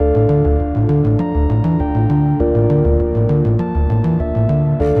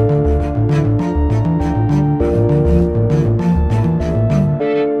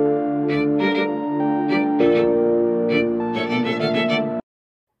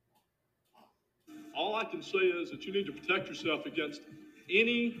I can say is that you need to protect yourself against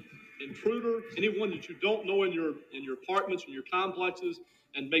any intruder, anyone that you don't know in your apartments, in your complexes,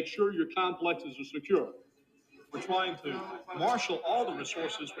 and make sure your complexes are secure. We're trying to marshal all the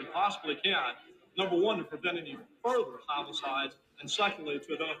resources we possibly can. Number one, to prevent any further homicides, and secondly,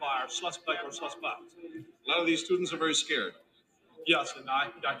 to identify our suspect or suspects. A lot of these students are very scared. Yes, and I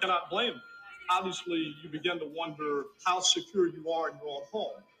cannot blame them. Obviously, you begin to wonder how secure you are in your own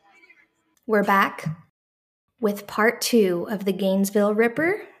home. We're back with part 2 of the Gainesville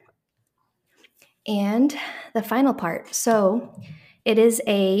Ripper and the final part. So it is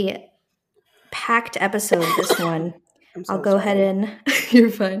a packed episode, this one. I'll go ahead and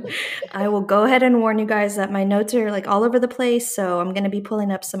you're fine. I will go ahead and warn you guys that my notes are like all over the place, so I'm going to be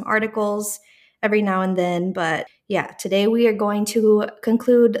pulling up some articles every now and then. But yeah, today we are going to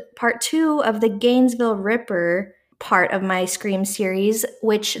conclude part 2 of the Gainesville Ripper part of my Scream series,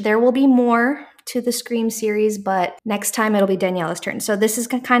 which there will be more to the Scream series, but next time it'll be Daniela's turn. So this is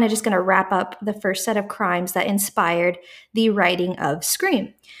kind of just going to wrap up the first set of crimes that inspired the writing of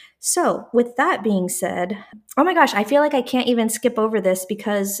Scream. So with that being said, oh my gosh, I feel like I can't even skip over this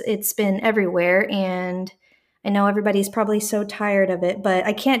because it's been everywhere, and I know everybody's probably so tired of it, but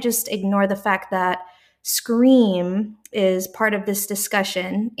I can't just ignore the fact that Scream is part of this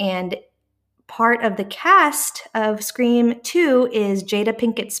discussion, and part of the cast of Scream 2 is Jada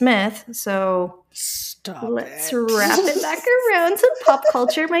Pinkett Smith. So let's wrap it back around to pop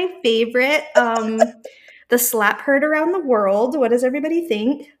culture, my favorite. The slap heard around the world. What does everybody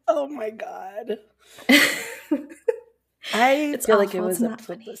think? Oh my God. I feel like it was a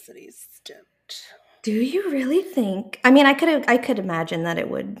publicity stunt. Do you really think? I mean, I could imagine that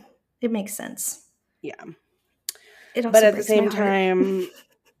it makes sense. Yeah. But at the same time,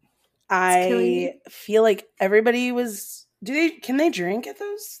 I feel like everybody was, can they drink at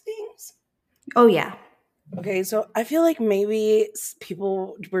those things? Oh yeah. Okay, so I feel like maybe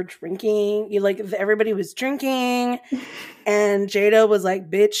people were drinking. Everybody was drinking, and Jada was like,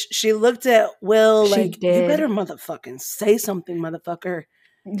 "Bitch." She looked at Will like, "You better motherfucking say something, motherfucker."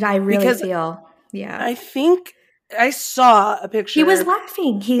 I really feel, yeah. I think I saw a picture. He was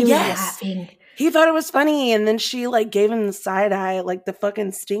laughing. He was laughing. He thought it was funny, and then she gave him the side eye, the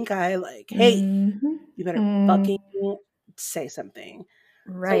fucking stink eye, "Hey, you better fucking say something."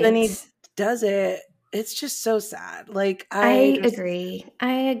 Right. So then he does it. It's just so sad. I agree.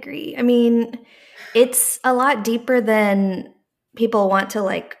 I mean, it's a lot deeper than people want to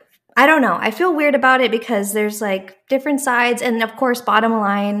I don't know. I feel weird about it because there's different sides, and of course, bottom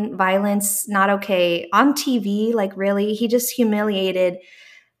line, violence not okay on TV. Really, he just humiliated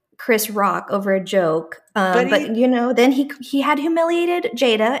Chris Rock over a joke. But then he had humiliated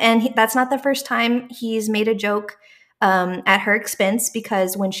Jada, and that's not the first time he's made a joke at her expense,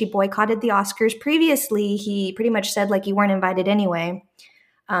 because when she boycotted the Oscars previously, he pretty much said you weren't invited anyway.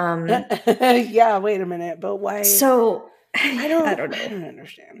 Yeah, wait a minute, but why? So I don't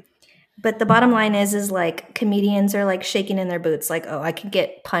understand. But the bottom line is comedians are shaking in their boots, oh, I could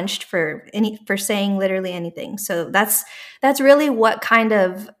get punched for saying literally anything. So that's really what kind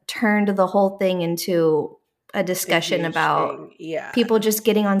of turned the whole thing into a discussion about people just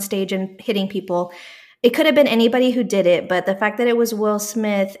getting on stage and hitting people. It could have been anybody who did it, but the fact that it was Will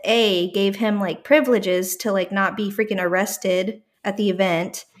Smith, gave him privileges to not be freaking arrested at the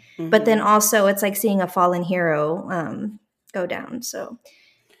event. Mm-hmm. But then also it's seeing a fallen hero go down. So,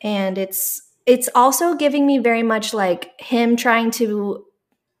 and it's also giving me very much him trying to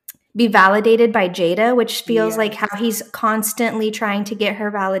be validated by Jada, which feels like how he's constantly trying to get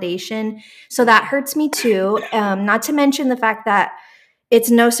her validation. So that hurts me too. Not to mention the fact that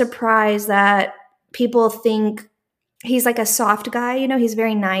it's no surprise that people think he's a soft guy, he's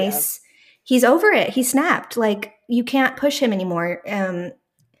very nice. Yeah. He's over it. He snapped. You can't push him anymore.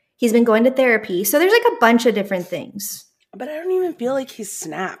 He's been going to therapy. So there's a bunch of different things. But I don't even feel like he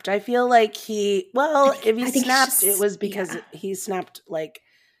snapped. I feel like if he snapped, it was because he snapped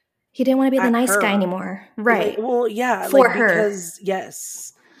he didn't want to be the nice guy anymore. Right. For her. Because,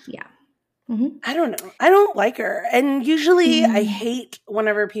 yes. Yeah. Mm-hmm. I don't know. I don't like her. And usually I hate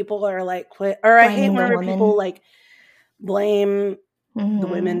whenever people are quit, or I hate whenever people blame the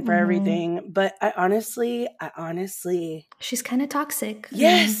women for everything. But I honestly, she's kind of toxic.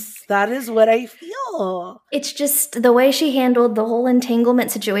 Yes, that is what I feel. It's just the way she handled the whole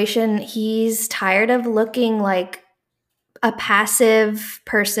entanglement situation. He's tired of looking like a passive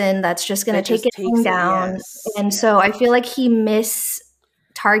person that's just going to take it down. So I feel like he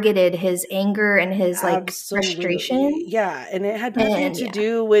targeted his anger and his frustration. Yeah, and it had nothing to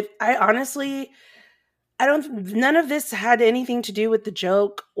do with, I none of this had anything to do with the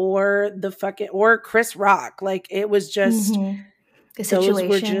joke or or Chris Rock. Like, it was just, those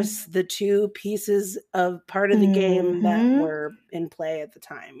were just the two pieces of part of the game that were in play at the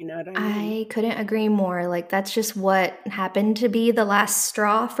time. You know what I mean? I couldn't agree more. Like, that's just what happened to be the last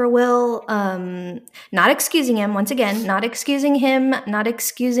straw for Will. Not excusing him, once again, not excusing him, not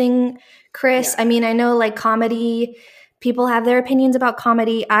excusing Chris. Yeah. I mean, I know, like, comedy, people have their opinions about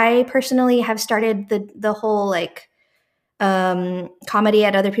comedy. I personally have started the whole, like, comedy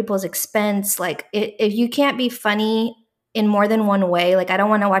at other people's expense. Like, if you can't be funny in more than one way, like, I don't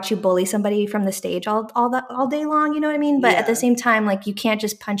want to watch you bully somebody from the stage all day long, you know what I mean? But at the same time, like, you can't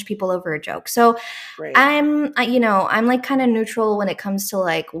just punch people over a joke. So I'm like kind of neutral when it comes to,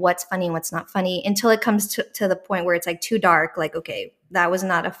 like, what's funny and what's not funny, until it comes to the point where it's, like, too dark. Like, okay, that was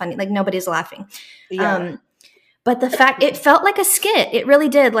not a funny, like, nobody's laughing. Yeah. But the fact, it felt like a skit. It really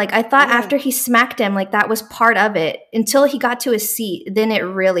did. Like, I thought after he smacked him, like, that was part of it until he got to his seat. Then it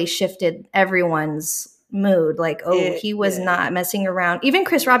really shifted everyone's mood. Like, he was not messing around. Even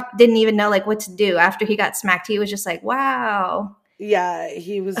Chris Rock didn't even know, like, what to do after he got smacked. He was just like, wow. Yeah,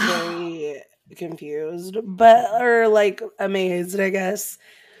 he was very confused, or like amazed, I guess.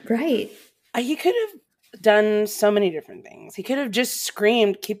 Right. He could have done so many different things. He could have just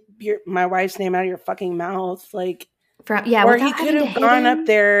screamed, "Keep my wife's name out of your fucking mouth!" Like, or he could have gone up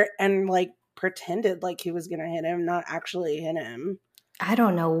there and, like, pretended like he was gonna hit him, not actually hit him. I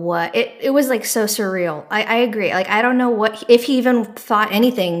don't know what it was, like, so surreal. I agree. Like, I don't know if he even thought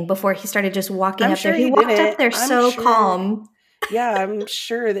anything before he started just walking up there. He walked up there so calm. Yeah, I'm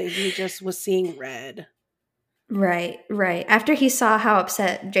sure that he just was seeing red. Right. After he saw how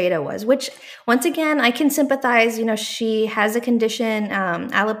upset Jada was, which, once again, I can sympathize. You know, she has a condition,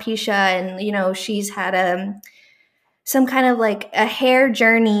 alopecia, and, you know, she's had some kind of, like, a hair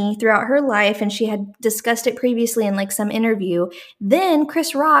journey throughout her life, and she had discussed it previously in, like, some interview. Then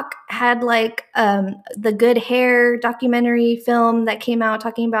Chris Rock had, like, the Good Hair documentary film that came out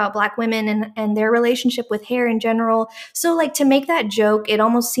talking about Black women and their relationship with hair in general. So, like, to make that joke, it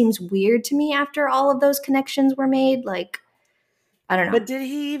almost seems weird to me after all of those connections were made. Like, I don't know. But did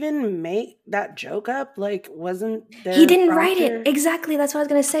he even make that joke up? Like, wasn't there... He didn't write it. Exactly. That's what I was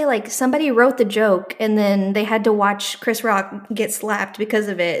going to say. Like, somebody wrote the joke, and then they had to watch Chris Rock get slapped because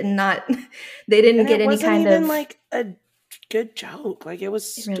of it, and they didn't get any kind of... It wasn't even, like, a good joke. Like, it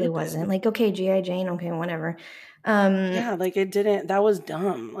was stupid. It really wasn't. Like, okay, G.I. Jane, okay, whatever. Yeah, like, it didn't... That was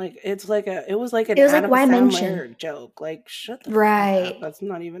dumb. Like, it was like an Adam Sandler joke. Like, shut the fuck up. That's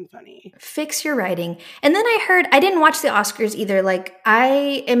not even funny. Fix your writing. And then I didn't watch the Oscars either. Like,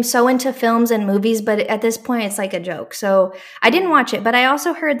 I am so into films and movies, but at this point, it's like a joke. So I didn't watch it. But I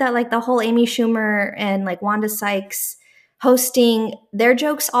also heard that, like, the whole Amy Schumer and, like, Wanda Sykes hosting, their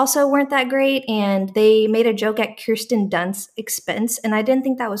jokes also weren't that great. And they made a joke at Kirsten Dunst's expense. And I didn't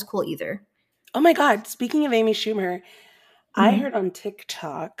think that was cool either. Oh my God. Speaking of Amy Schumer, I heard on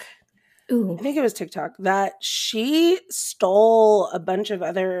TikTok, I think it was TikTok, that she stole a bunch of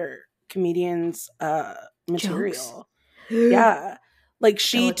other comedians' material. Jokes? Yeah. Like,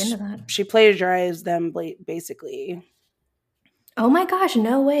 she plagiarized them, basically. Oh my gosh.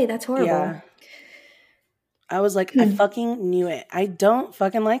 No way. That's horrible. Yeah. I was like, I fucking knew it. I don't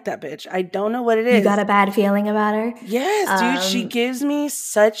fucking like that bitch. I don't know what it is. You got a bad feeling about her? Yes, dude. She gives me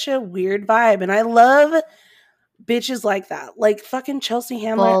such a weird vibe. And I love bitches like that. Like, fucking Chelsea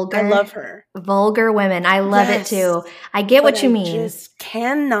Handler. I love her. Vulgar women. I love it too. I get what you mean. I just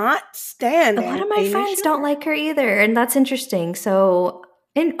cannot stand it. A lot of my friends don't like her either. And that's interesting. So,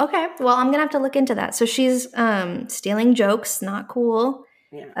 okay. Well, I'm going to have to look into that. So she's stealing jokes. Not cool.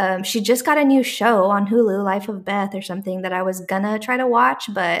 Yeah. She just got a new show on Hulu, Life of Beth or something, that I was gonna try to watch,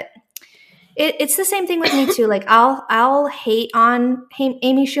 but it's the same thing with me too. Like, I'll hate on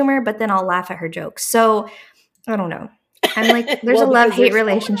Amy Schumer, but then I'll laugh at her jokes. So I don't know. I'm like, there's a love-hate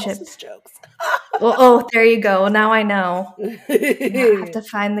relationship. Well, there you go. Now I know. I have to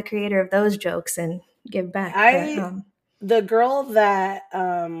find the creator of those jokes and give back. The girl that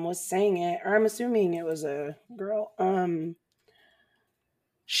was saying it, or I'm assuming it was a girl,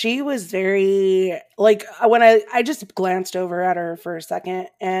 she was very, like, when I just glanced over at her for a second,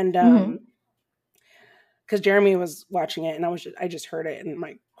 and because Jeremy was watching it, and I just heard it, and of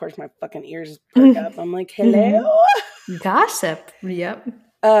course my fucking ears perked up. I'm like, hello? Gossip. Yep.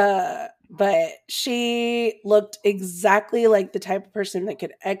 But she looked exactly like the type of person that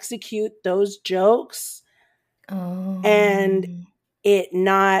could execute those jokes and it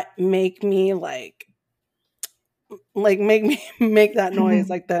not make me like make that noise,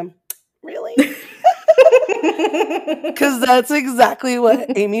 like the really, because that's exactly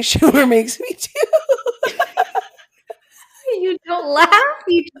what Amy Schumer makes me do. You don't laugh.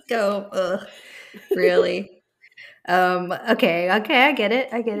 You just go, ugh, really? Okay, I get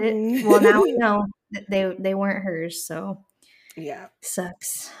it. Well, now we know that they weren't hers, so yeah,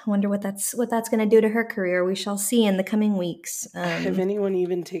 sucks. Wonder what that's gonna do to her career. We shall see in the coming weeks. If anyone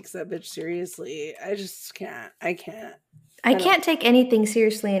even takes that bitch seriously, I just can't. I can't take anything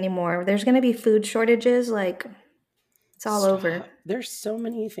seriously anymore. There's gonna be food shortages, like it's all over. There's so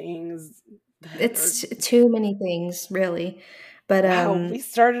many things. It's too many things, really. But wow, we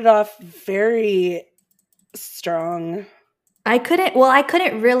started off very strong. I couldn't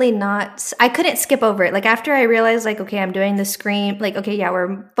skip over it. Like after I realized like, okay, I'm doing the Scream, like, okay, yeah,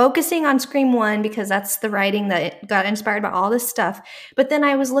 we're focusing on Scream 1 because that's the writing that got inspired by all this stuff. But then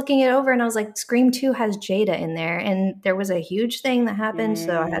I was looking it over and I was like, Scream 2 has Jada in there. And there was a huge thing that happened.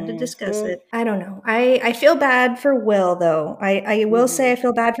 So I had to discuss it. I don't know. I feel bad for Will though. I will say I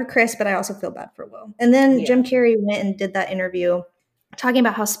feel bad for Chris, but I also feel bad for Will. And then Jim Carrey went and did that interview talking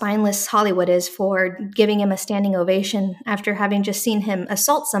about how spineless Hollywood is for giving him a standing ovation after having just seen him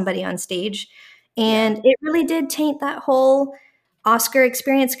assault somebody on stage. And it really did taint that whole Oscar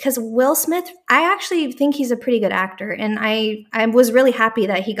experience because Will Smith, I actually think he's a pretty good actor. And I was really happy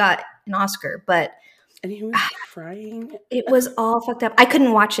that he got an Oscar, but and he was crying. It was all fucked up. I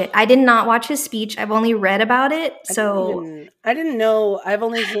couldn't watch it. I did not watch his speech. I've only read about it. So I didn't know. I've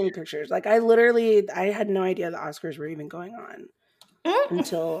only seen pictures. Like I had no idea the Oscars were even going on.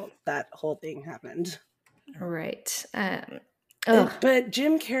 Until that whole thing happened. Right. But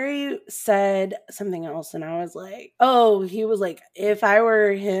Jim Carrey said something else, and I was like, oh, he was like, if I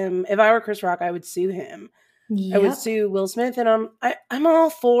were Chris Rock, I would sue him. Yep. I would sue Will Smith, and I'm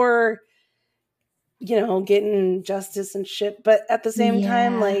all for, getting justice and shit. But at the same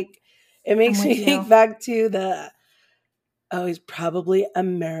time, like, it makes me think back to he's probably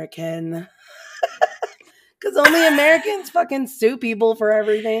American. Because only Americans fucking sue people for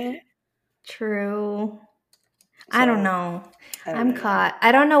everything. True. So, I don't know. I'm caught.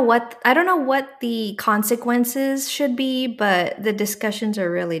 I don't know what the consequences should be, but the discussions are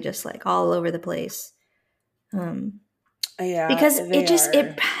really just like all over the place. Because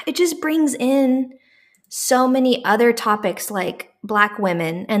it just brings in so many other topics like Black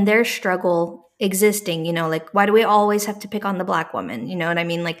women and their struggle existing, like why do we always have to pick on the Black woman? You know what I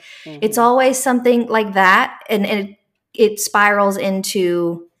mean? Like it's always something like that, and it spirals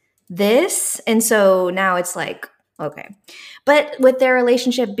into this, and so now it's like, okay. But with their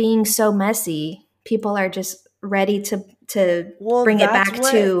relationship being so messy, people are just ready to bring it back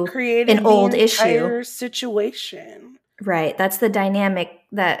to an old issue situation. Right. That's the dynamic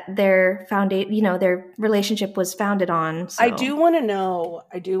that their relationship was founded on. So. I do want to know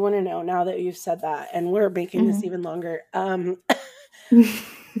now that you've said that, and we're making this even longer.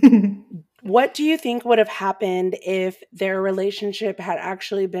 What do you think would have happened if their relationship had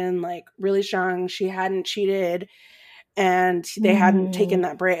actually been like really strong? She hadn't cheated and they hadn't taken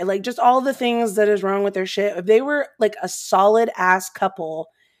that break. Like just all the things that is wrong with their shit. If they were like a solid ass couple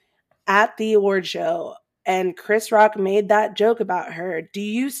at the award show, and Chris Rock made that joke about her, do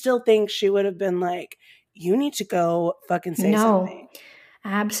you still think she would have been like, you need to go fucking say something?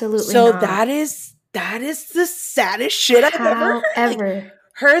 Absolutely so not. that is the saddest shit I've ever heard. Like,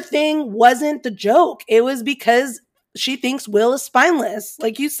 her thing wasn't the joke. It was because she thinks Will is spineless,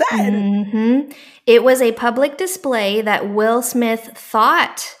 like you said. It was a public display that Will Smith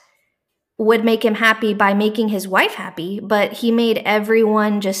thought would make him happy by making his wife happy, but he made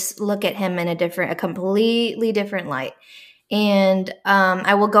everyone just look at him in a completely different light. And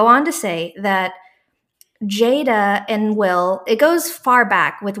I will go on to say that Jada and Will, it goes far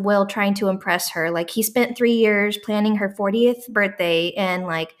back with Will trying to impress her. Like he spent 3 years planning her 40th birthday and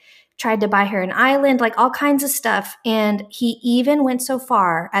like tried to buy her an island, like all kinds of stuff. And he even went so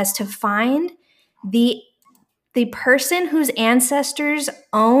far as to find the person whose ancestors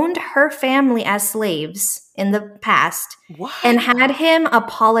owned her family as slaves in the past. What? And had him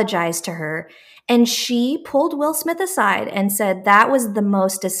apologize to her. And she pulled Will Smith aside and said that was the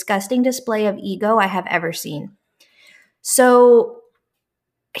most disgusting display of ego I have ever seen. So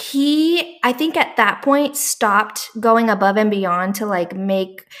I think at that point stopped going above and beyond to like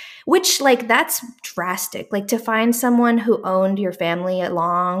which like that's drastic. Like to find someone who owned your family a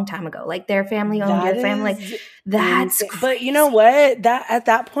long time ago, like their family owned your family. Like that's crazy. But you know what? That at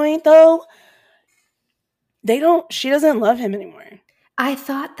that point though, she doesn't love him anymore. I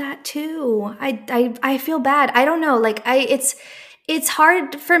thought that too. I feel bad. I don't know. Like it's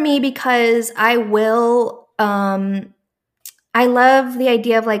hard for me because I love the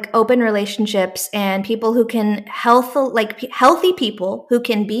idea of like open relationships and people who can healthy people who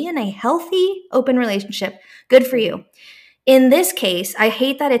can be in a healthy open relationship. Good for you. in this case, I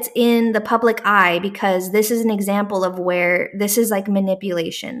hate that it's in the public eye because this is an example of where this is like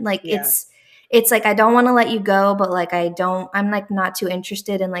manipulation. Like it's like I don't want to let you go, but like I'm like not too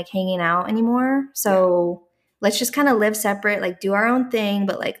interested in like hanging out anymore. So let's just kind of live separate, like do our own thing,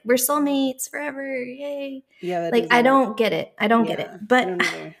 but like we're soulmates forever. Yay. Yeah. Like I don't get it. I don't get it. But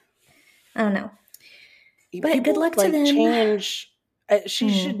I don't know. But people, good luck like, to them. Change. She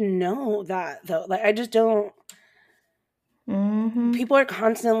should know that though. Like I just don't. Mm-hmm. People are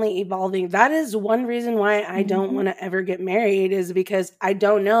constantly evolving. That is one reason why I don't want to ever get married, is because I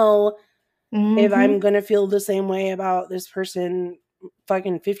don't know if I'm going to feel the same way about this person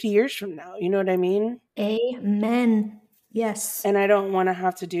fucking 50 years from now. You know what I mean? Amen. Yes. And I don't want to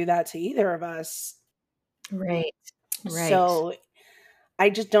have to do that to either of us. Right. So I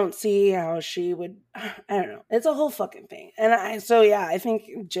just don't see how she would. I don't know. It's a whole fucking thing. And I think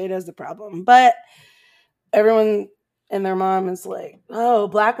Jada's the problem. But everyone and their mom is like, oh,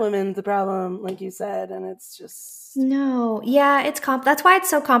 black women's the problem, like you said. And it's just. No. Yeah, that's why it's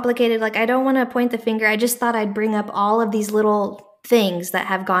so complicated. Like, I don't want to point the finger. I just thought I'd bring up all of these little things that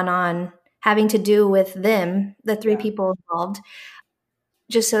have gone on having to do with them, the three people involved,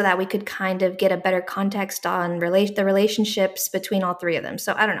 just so that we could kind of get a better context on the relationships between all three of them.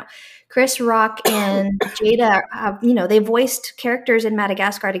 So I don't know. Chris Rock and Jada, they voiced characters in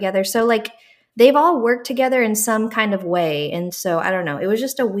Madagascar together. So like they've all worked together in some kind of way. And so I don't know. It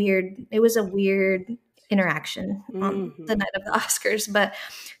was a weird interaction on the night of the Oscars. But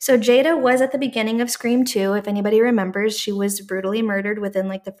so Jada was at the beginning of Scream 2. If anybody remembers, she was brutally murdered within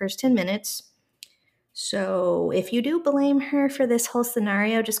like the first 10 minutes. So if you do blame her for this whole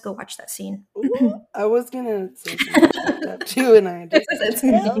scenario, just go watch that scene. I was gonna say something like that too, and I just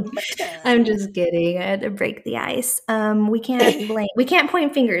I'm just kidding. I had to break the ice. We can't blame. We can't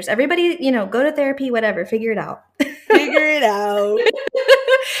point fingers. Everybody, go to therapy, whatever. Figure it out. Figure it out.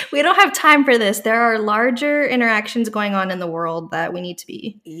 We don't have time for this. There are larger interactions going on in the world that we need to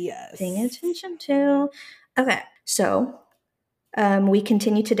be paying attention to. Okay, so we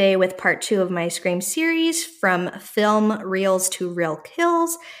continue today with part 2 of my Scream series, from film reels to real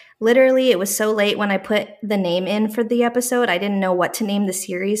kills. Literally, it was so late when I put the name in for the episode, I didn't know what to name the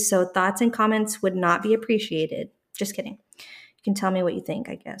series, so thoughts and comments would not be appreciated. Just kidding. You can tell me what you think,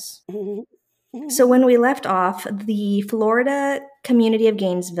 I guess. So when we left off, the Florida community of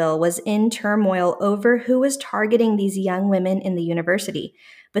Gainesville was in turmoil over who was targeting these young women in the university.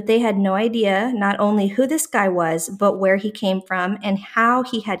 But they had no idea not only who this guy was, but where he came from and how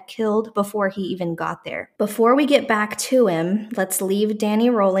he had killed before he even got there. Before we get back to him, let's leave Danny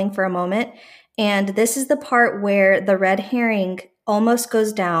rolling for a moment. And this is the part where the red herring almost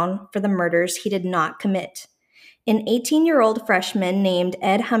goes down for the murders he did not commit. An 18-year-old freshman named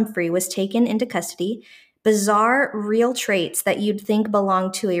Ed Humphrey was taken into custody. Bizarre, real traits that you'd think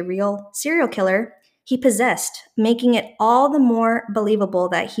belonged to a real serial killer he possessed, making it all the more believable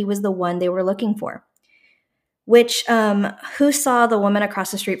that he was the one they were looking for. Which, who saw the woman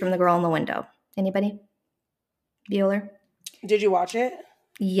across the street from the girl in the window? Anybody? Bueller? Did you watch it?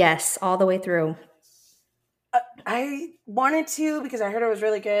 Yes, all the way through. I wanted to because I heard it was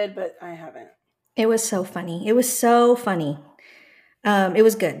really good, but I haven't. It was so funny. It was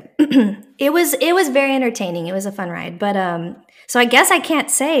good. It was very entertaining. It was a fun ride. But so I guess I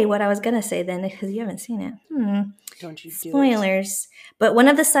can't say what I was gonna say then because you haven't seen it. Don't you do spoilers? But one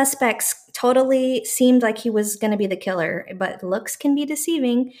of the suspects totally seemed like he was gonna be the killer. But looks can be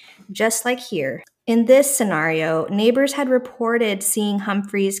deceiving, just like here. In this scenario, neighbors had reported seeing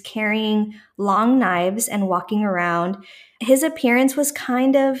Humphreys carrying long knives and walking around. His appearance was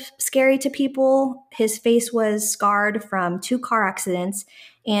kind of scary to people. His face was scarred from 2 car accidents,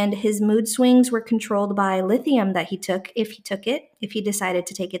 and his mood swings were controlled by lithium that he took, if he decided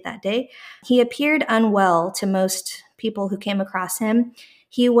to take it that day. He appeared unwell to most people who came across him.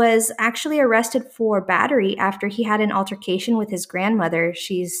 He was actually arrested for battery after he had an altercation with his grandmother.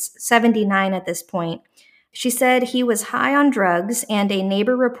 She's 79 at this point. She said he was high on drugs, and a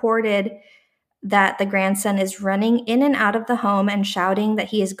neighbor reported that the grandson is running in and out of the home and shouting that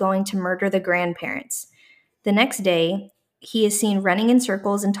he is going to murder the grandparents. The next day, he is seen running in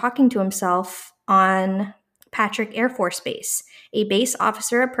circles and talking to himself on Patrick Air Force Base. A base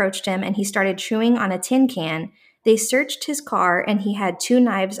officer approached him and he started chewing on a tin can. They searched his car and he had 2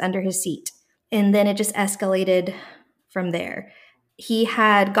 knives under his seat. And then it just escalated from there. He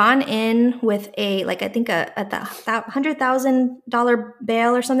had gone in with a $100,000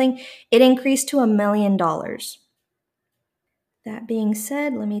 bail or something. It increased to $1 million. That being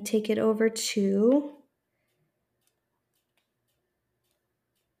said, let me take it over to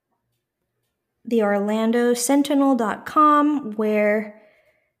the OrlandoSentinel.com, where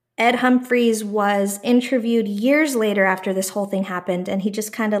Ed Humphreys was interviewed years later after this whole thing happened, and he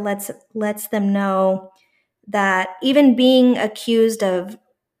just kind of lets them know that even being accused of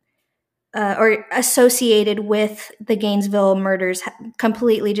or associated with the Gainesville murders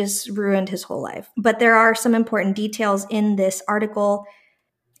completely just ruined his whole life. But there are some important details in this article.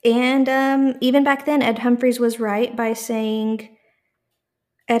 And even back then, Ed Humphrey was right about saying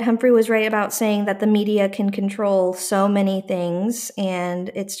that the media can control so many things,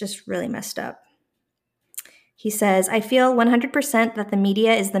 and it's just really messed up. He says, "I feel 100% that the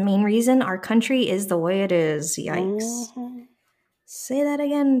media is the main reason our country is the way it is." Yikes. Mm-hmm. Say that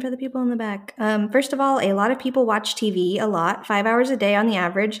again for the people in the back. First of all, a lot of people watch TV a lot, 5 hours a day on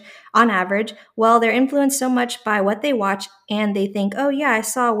average. Well, they're influenced so much by what they watch, and they think, oh yeah, I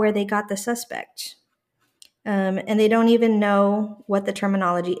saw where they got the suspect. And they don't even know what the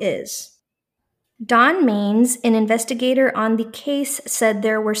terminology is. Don Maines, an investigator on the case, said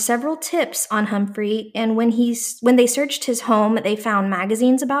there were several tips on Humphrey, and when they searched his home, they found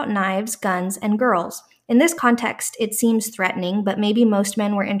magazines about knives, guns, and girls. In this context, it seems threatening, but maybe most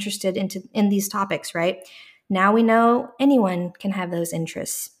men were interested in these topics, right? Now we know anyone can have those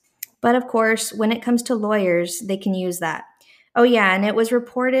interests. But of course, when it comes to lawyers, they can use that. Oh yeah, and it was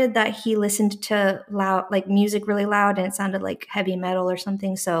reported that he listened to music really loud, and it sounded like heavy metal or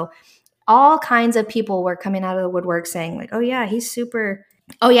something. So all kinds of people were coming out of the woodwork saying like, oh yeah, he's super.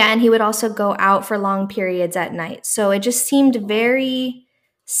 Oh yeah, and he would also go out for long periods at night. So it just seemed very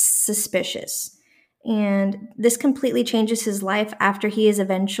suspicious. And this completely changes his life after he is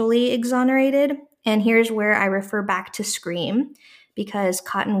eventually exonerated. And here's where I refer back to Scream, because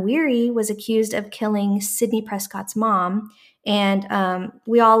Cotton Weary was accused of killing Sidney Prescott's mom. And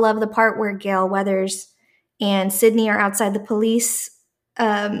we all love the part where Gale Weathers and Sidney are outside the police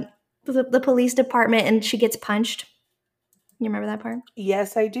department, and she gets punched. You remember that part?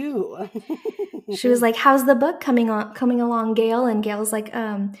 Yes, I do. She was like, how's the book coming along, Gale? And Gale's like,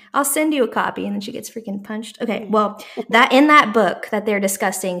 I'll send you a copy. And then she gets freaking punched. Okay, well, that in that book that they're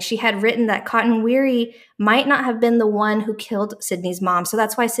discussing, she had written that Cotton Weary might not have been the one who killed Sidney's mom. So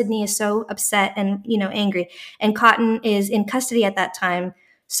that's why Sidney is so upset and, angry. And Cotton is in custody at that time.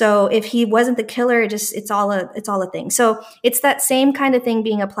 So if he wasn't the killer, it's all a thing. So it's that same kind of thing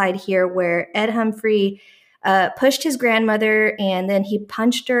being applied here, where Ed Humphrey pushed his grandmother, and then he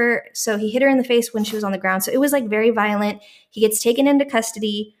punched her. So he hit her in the face when she was on the ground. So it was like very violent. He gets taken into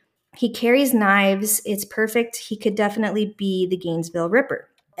custody. He carries knives. It's perfect. He could definitely be the Gainesville Ripper.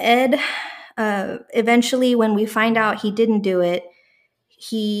 Ed, eventually, when we find out he didn't do it,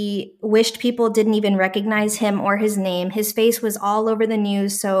 he wished people didn't even recognize him or his name. His face was all over the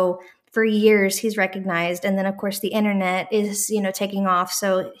news. So for years, he's recognized. And then, of course, the internet is, taking off.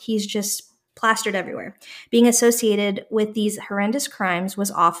 So he's just plastered everywhere. Being associated with these horrendous crimes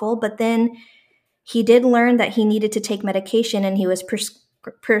was awful, but then he did learn that he needed to take medication, and he was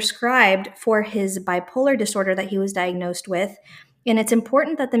prescribed for his bipolar disorder that he was diagnosed with. And it's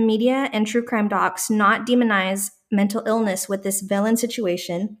important that the media and true crime docs not demonize mental illness with this villain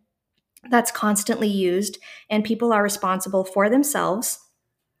situation that's constantly used, and people are responsible for themselves.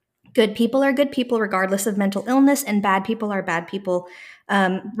 Good people are good people regardless of mental illness, and bad people are bad people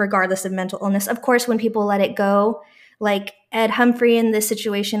regardless of mental illness. Of course, when people let it go, like Ed Humphrey in this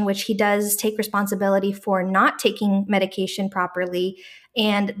situation, which he does take responsibility for not taking medication properly,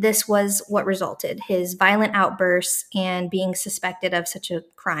 and this was what resulted, his violent outbursts and being suspected of such a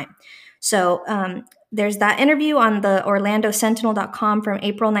crime. So there's that interview on the OrlandoSentinel.com from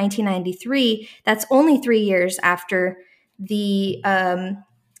April 1993. That's only 3 years after the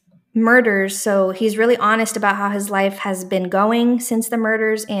murders. So he's really honest about how his life has been going since the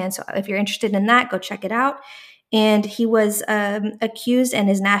murders. And so if you're interested in that, go check it out. And he was accused and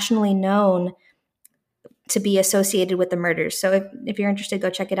is nationally known to be associated with the murders. So if you're interested, go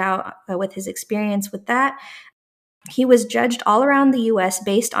check it out with his experience with that. He was judged all around the U.S.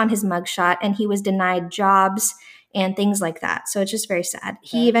 based on his mugshot, and he was denied jobs and things like that. So it's just very sad.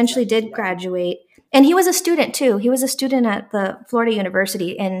 He eventually did graduate. And he was a student too. He was a student at the Florida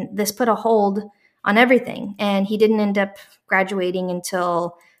University, and this put a hold on everything. And he didn't end up graduating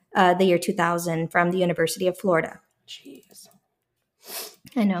until the year 2000 from the University of Florida. Jeez.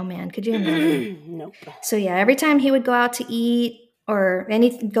 I know, man. Could you imagine? Nope. So yeah, every time he would go out to eat or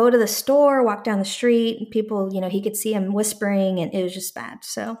go to the store, walk down the street, people, he could see him whispering, and it was just bad.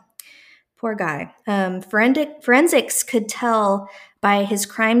 So poor guy. Forensics could tell by his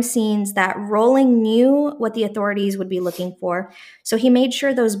crime scenes that Rolling knew what the authorities would be looking for. So he made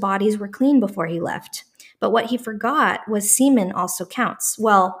sure those bodies were clean before he left. But what he forgot was semen also counts.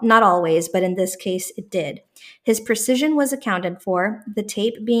 Well, not always, but in this case, it did. His precision was accounted for, the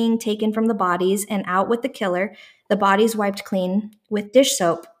tape being taken from the bodies and out with the killer, the bodies wiped clean with dish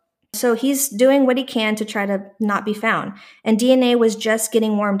soap. So he's doing what he can to try to not be found. And DNA was just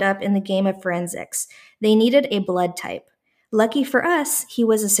getting warmed up in the game of forensics. They needed a blood type. Lucky for us, he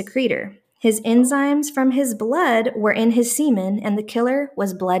was a secretor. His enzymes from his blood were in his semen, and the killer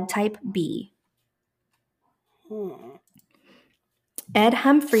was blood type B. Ed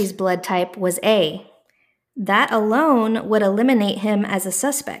Humphrey's blood type was A. That alone would eliminate him as a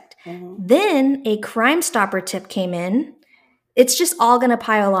suspect. Then a Crime Stopper tip came in. It's just all going to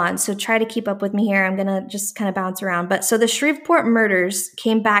pile on, so try to keep up with me here. I'm going to just kind of bounce around. But so the Shreveport murders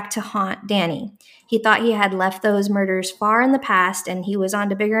came back to haunt Danny. He thought he had left those murders far in the past, and he was on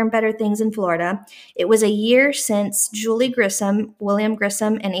to bigger and better things in Florida. It was a year since Julie Grissom, William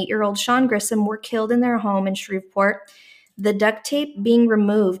Grissom, and 8-year-old Sean Grissom were killed in their home in Shreveport. The duct tape being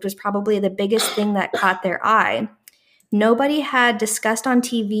removed was probably the biggest thing that caught their eye. Nobody had discussed on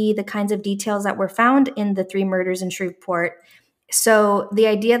TV the kinds of details that were found in the 3 murders in Shreveport. So the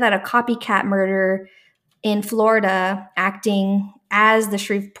idea that a copycat murder in Florida acting as the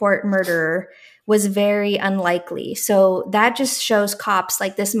Shreveport murderer was very unlikely. So that just shows cops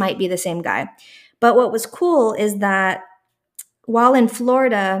like this might be the same guy. But what was cool is that while in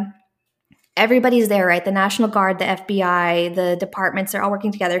Florida, everybody's there, right? The National Guard, the FBI, the departments, they're all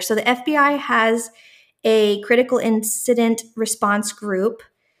working together. So the FBI has a critical incident response group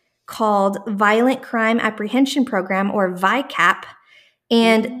called Violent Crime Apprehension Program, or VICAP.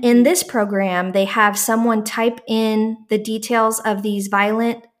 And in this program, they have someone type in the details of these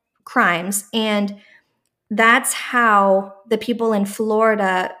violent crimes. And that's how the people in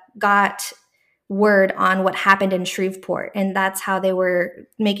Florida got word on what happened in Shreveport. And that's how they were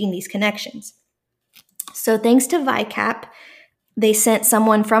making these connections. So thanks to VICAP, they sent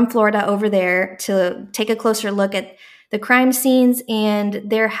someone from Florida over there to take a closer look at the crime scenes, and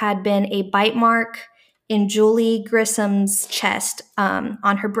there had been a bite mark in Julie Grissom's chest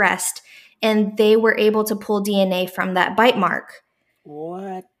on her breast, and they were able to pull DNA from that bite mark.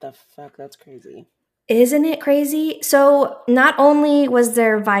 What the fuck? That's crazy. Isn't it crazy? So not only was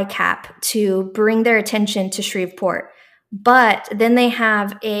there VICAP to bring their attention to Shreveport, but then they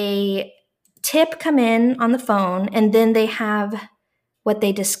have a tip come in on the phone, and then they have what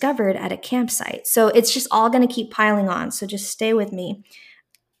they discovered at a campsite. So it's just all going to keep piling on. So just stay with me.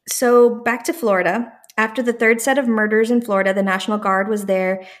 So back to Florida. After the 3rd set of murders in Florida, the National Guard was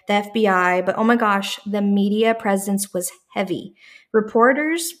there, the FBI, but oh my gosh, the media presence was heavy.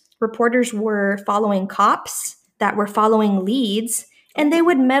 Reporters were following cops that were following leads, and they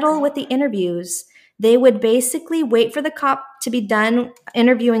would meddle with the interviews. They would basically wait for the cop to be done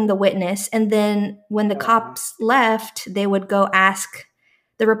interviewing the witness, and then when the cops left, the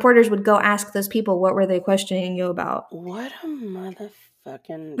reporters would go ask those people, what were they questioning you about? What a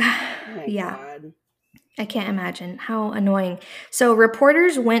motherfucking oh yeah. God. I can't imagine. How annoying. So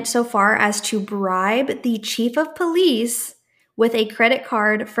reporters went so far as to bribe the chief of police with a credit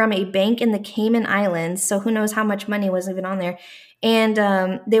card from a bank in the Cayman Islands. So who knows how much money was even on there.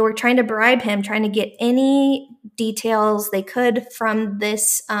 And they were trying to bribe him, trying to get any details they could from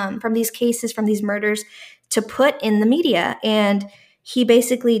these cases, from these murders, to put in the media. And he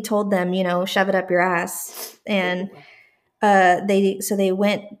basically told them, shove it up your ass. And they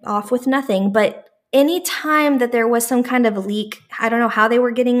went off with nothing. But any time that there was some kind of leak, I don't know how they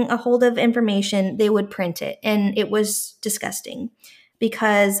were getting a hold of information, they would print it. And it was disgusting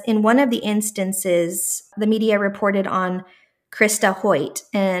because in one of the instances, the media reported on Krista Hoyt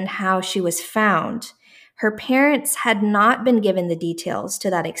and how she was found. Her parents had not been given the details to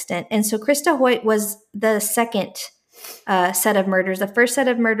that extent. And so Krista Hoyt was the second set of murders. The first set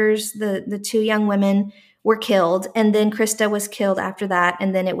of murders, the 2 young women were killed, and then Krista was killed after that,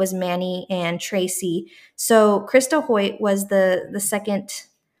 and then it was Manny and Tracy. So Krista Hoyt was the second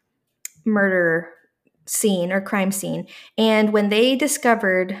murder scene or crime scene. And when they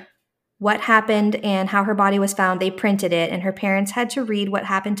discovered what happened and how her body was found, they printed it, and her parents had to read what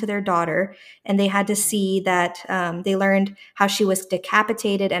happened to their daughter, and they had to see that they learned how she was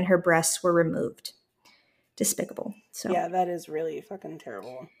decapitated and her breasts were removed. Despicable. So yeah, that is really fucking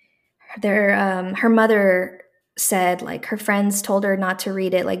terrible. Her mother said, like, her friends told her not to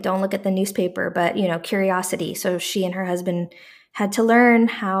read it, like, don't look at the newspaper, but curiosity. So she and her husband had to learn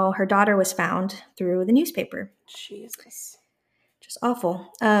how her daughter was found through the newspaper. Jesus. Just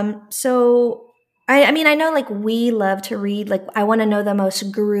awful. So I mean, I know, like, we love to read, like, I want to know the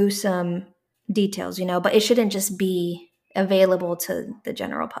most gruesome details, but it shouldn't just be available to the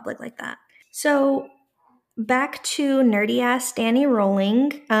general public like that. So back to nerdy ass Danny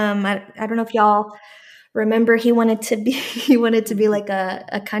Rolling. I don't know if y'all remember he wanted to be like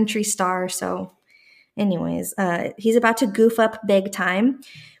a country star. So anyways, he's about to goof up big time.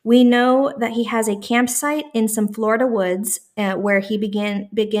 We know that he has a campsite in some Florida woods where he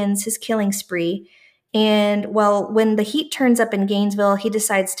begins his killing spree. And well, when the heat turns up in Gainesville, he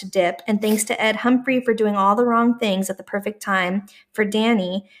decides to dip. And thanks to Ed Humphrey for doing all the wrong things at the perfect time for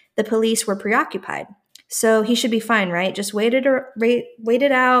Danny, the police were preoccupied. So he should be fine, right? Just wait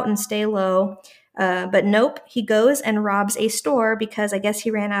it out and stay low. But nope, he goes and robs a store because I guess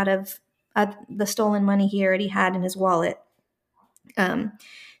he ran out of the stolen money he already had in his wallet.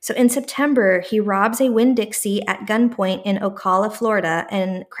 So in September, he robs a Winn-Dixie at gunpoint in Ocala, Florida,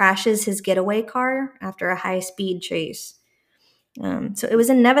 and crashes his getaway car after a high-speed chase. So it was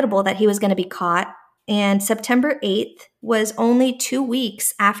inevitable that he was going to be caught, and September 8th was only 2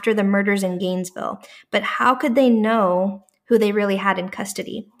 weeks after the murders in Gainesville. But how could they know who they really had in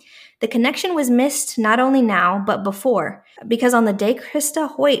custody? The connection was missed not only now, but before. Because on the day Krista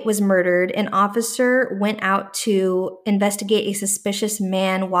Hoyt was murdered, an officer went out to investigate a suspicious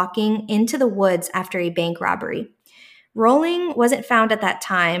man walking into the woods after a bank robbery. Rolling wasn't found at that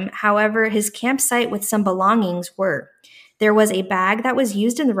time. However, his campsite with some belongings were. There was a bag that was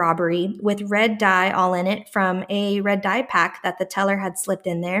used in the robbery with red dye all in it from a red dye pack that the teller had slipped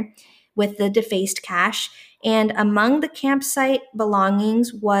in there with the defaced cash. And among the campsite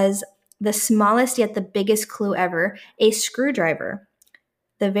belongings was the smallest yet the biggest clue ever, a screwdriver.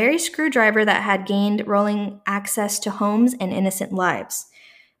 The very screwdriver that had gained Rolling access to homes and innocent lives.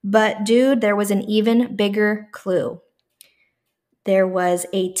 But dude, there was an even bigger clue. There was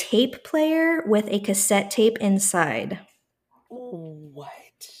a tape player with a cassette tape inside. What?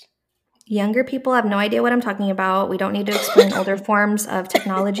 Younger people have no idea what I'm talking about. We don't need to explain older forms of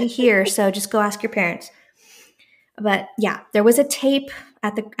technology here, so just go ask your parents. But yeah, there was a tape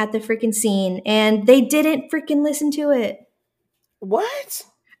at the freaking scene, and they didn't freaking listen to it. What?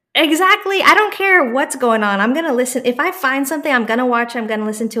 Exactly. I don't care what's going on. I'm going to listen. If I find something, I'm going to watch, I'm going to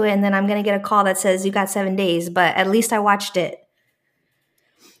listen to it, and then I'm going to get a call that says you got 7 days, but at least I watched it.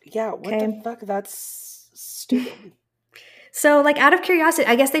 Yeah, what the fuck? That's stupid. So, like, out of curiosity,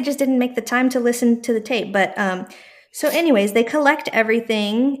 I guess they just didn't make the time to listen to the tape. But so anyways, they collect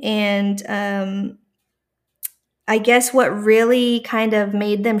everything, and I guess what really kind of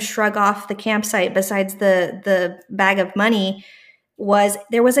made them shrug off the campsite, besides the bag of money, was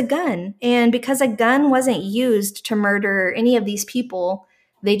there was a gun. And because a gun wasn't used to murder any of these people,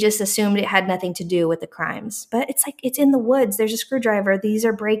 they just assumed it had nothing to do with the crimes. But it's like, it's in the woods. There's a screwdriver. These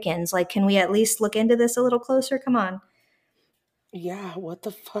are break-ins. Like, can we at least look into this a little closer? Come on. Yeah, what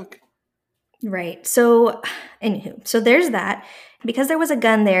the fuck? Right. So, anywho, so there's that. Because there was a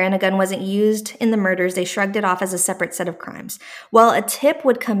gun there and a gun wasn't used in the murders, they shrugged it off as a separate set of crimes. Well, a tip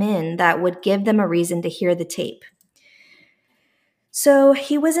would come in that would give them a reason to hear the tape. So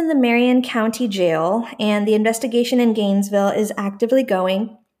he was in the Marion County Jail, and the investigation in Gainesville is actively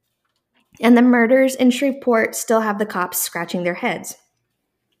going. And the murders in Shreveport still have the cops scratching their heads.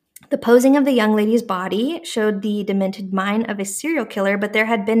 The posing of the young lady's body showed the demented mind of a serial killer, but there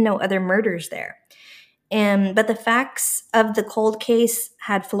had been no other murders there. But the facts of the cold case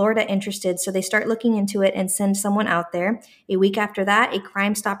had Florida interested, so they start looking into it and send someone out there. A week after that, a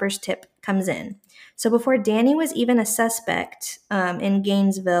Crime Stoppers tip comes in. So before Danny was even a suspect in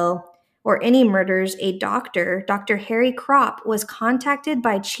Gainesville or any murders, a doctor, Dr. Harry Kropp, was contacted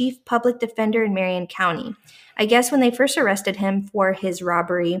by Chief Public Defender in Marion County. I guess when they first arrested him for his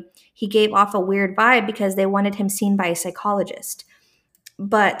robbery, he gave off a weird vibe because they wanted him seen by a psychologist.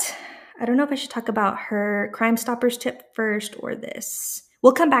 But I don't know if I should talk about her Crime Stoppers tip first or this.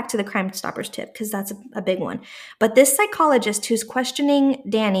 We'll come back to the Crime Stoppers tip because that's a big one. But this psychologist who's questioning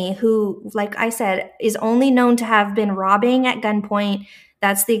Danny, who, like I said, is only known to have been robbing at gunpoint.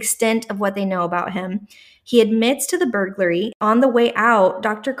 That's the extent of what they know about him. He admits to the burglary. On the way out,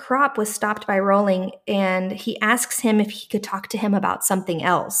 Dr. Kropp was stopped by Rolling, and he asks him if he could talk to him about something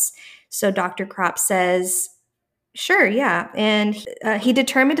else. So Dr. Kropp says, sure, yeah. And he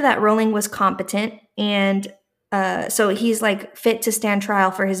determined that Rolling was competent, and so he's like fit to stand trial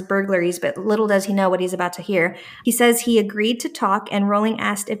for his burglaries, but little does he know what he's about to hear. He says he agreed to talk, and Rolling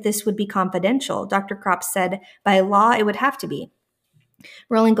asked if this would be confidential. Dr. Kropp said by law it would have to be.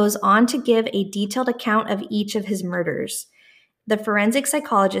 Rolling goes on to give a detailed account of each of his murders. The forensic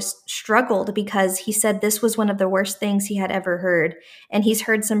psychologist struggled because he said this was one of the worst things he had ever heard, and he's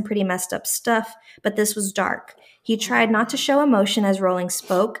heard some pretty messed up stuff, but this was dark. He tried not to show emotion as Rolling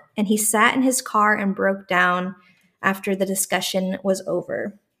spoke, and he sat in his car and broke down after the discussion was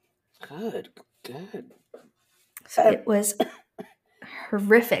over. Good. It was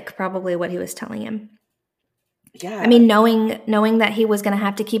horrific, probably, what he was telling him. Yeah. I mean, knowing that he was going to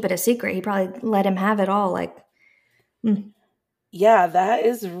have to keep it a secret, he probably let him have it all. Like, yeah, that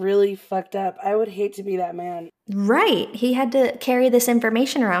is really fucked up. I would hate to be that man. Right. He had to carry this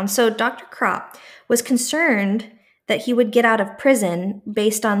information around. So Dr. Kropp was concerned that he would get out of prison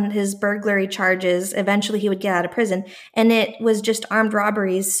based on his burglary charges. Eventually, he would get out of prison. And it was just armed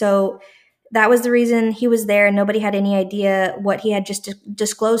robberies. So that was the reason he was there, and nobody had any idea what he had just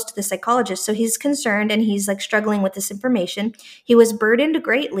disclosed to the psychologist. So he's concerned, and he's like struggling with this information. He was burdened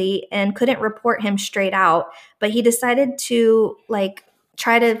greatly and couldn't report him straight out, but he decided to like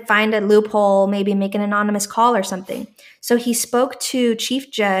try to find a loophole, maybe make an anonymous call or something. So he spoke to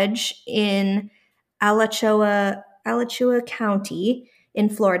Chief Judge in Alachua County in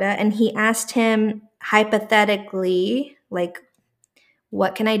Florida, and he asked him hypothetically, like,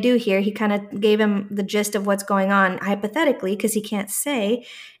 what can I do here? He kind of gave him the gist of what's going on hypothetically, because he can't say.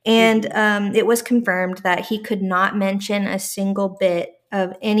 And it was confirmed that he could not mention a single bit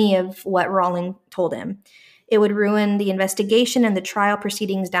of any of what Rawling told him. It would ruin the investigation and the trial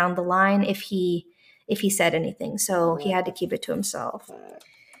proceedings down the line if he said anything. So he had to keep it to himself.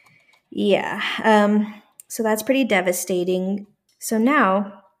 Yeah. So that's pretty devastating. So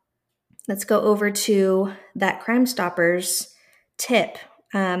now let's go over to that Crime Stoppers tip.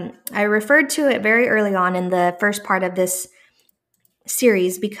 I referred to it very early on in the first part of this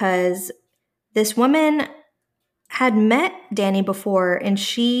series because this woman had met Danny before, and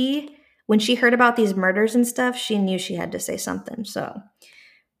when she heard about these murders and stuff, she knew she had to say something. So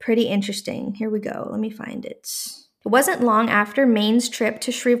pretty interesting. Here we go. Let me find it. It wasn't long after Maine's trip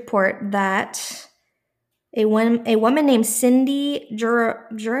to Shreveport that a woman named Cindy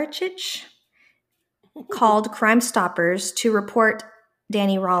Juricic called Crime Stoppers to report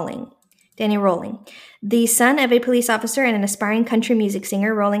Danny Rawling. The son of a police officer and an aspiring country music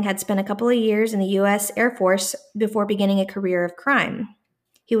singer, Rawling had spent a couple of years in the U.S. Air Force before beginning a career of crime.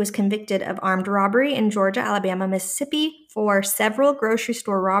 He was convicted of armed robbery in Georgia, Alabama, Mississippi for several grocery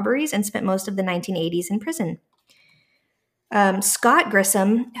store robberies and spent most of the 1980s in prison. Scott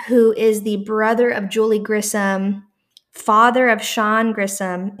Grissom, who is the brother of Julie Grissom, father of Sean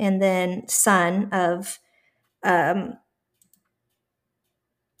Grissom, and then son of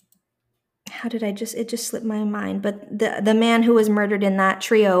it just slipped my mind, but the man who was murdered in that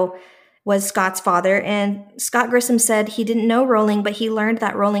trio was Scott's father. And Scott Grissom said he didn't know Rawling, but he learned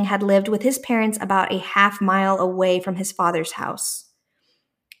that Rawling had lived with his parents about a half-mile away from his father's house.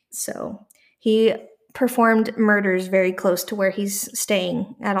 So he performed murders very close to where he's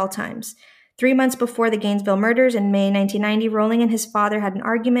staying at all times. 3 months before the Gainesville murders in May 1990, Rawling and his father had an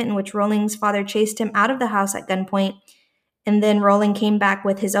argument in which Rawling's father chased him out of the house at gunpoint, and then Rawling came back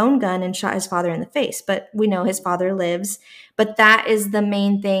with his own gun and shot his father in the face. But we know his father lives. But that is the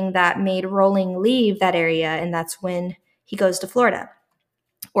main thing that made Rawling leave that area, and that's when he goes to Florida,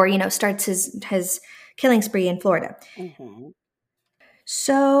 or starts his killing spree in Florida. Mm-hmm.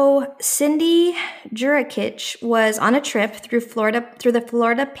 So Cindy Juricic was on a trip through the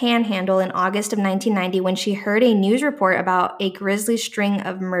Florida Panhandle in August of 1990 when she heard a news report about a grisly string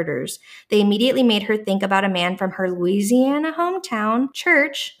of murders. They immediately made her think about a man from her Louisiana hometown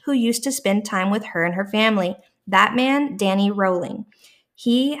church who used to spend time with her and her family. That man, Danny Rawling.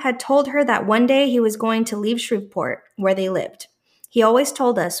 He had told her that one day he was going to leave Shreveport, where they lived. He always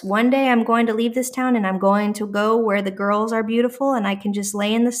told us, one day I'm going to leave this town and I'm going to go where the girls are beautiful and I can just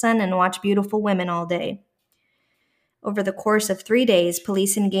lay in the sun and watch beautiful women all day. Over the course of 3 days,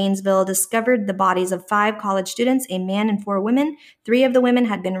 police in Gainesville discovered the bodies of 5 college students, a man and 4 women. 3 of the women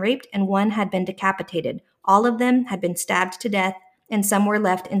had been raped and 1 had been decapitated. All of them had been stabbed to death, and some were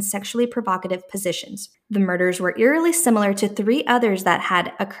left in sexually provocative positions. The murders were eerily similar to 3 others that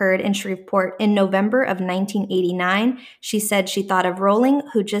had occurred in Shreveport in November of 1989. She said she thought of Rawling,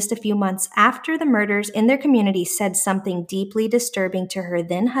 who just a few months after the murders in their community said something deeply disturbing to her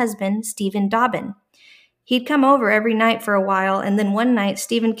then husband, Stephen Dobbin. He'd come over every night for a while, and then one night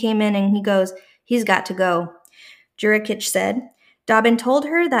Stephen came in and he goes, "He's got to go." Juricic said, Dobbin told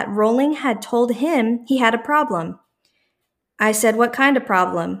her that Rawling had told him he had a problem. I said, "What kind of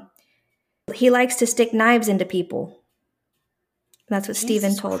problem?" "He likes to stick knives into people." That's what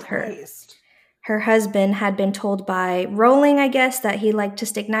Stephen told her. Her husband had been told by Rawling, I guess, that he liked to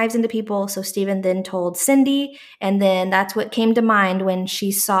stick knives into people. So Stephen then told Cindy, and then that's what came to mind when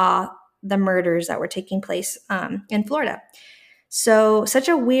she saw the murders that were taking place in Florida. So such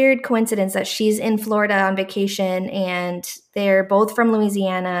a weird coincidence that she's in Florida on vacation and they're both from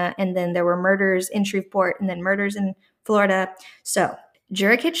Louisiana, and then there were murders in Shreveport and then murders in Florida. So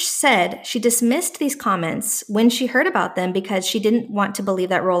Jurkic said she dismissed these comments when she heard about them because she didn't want to believe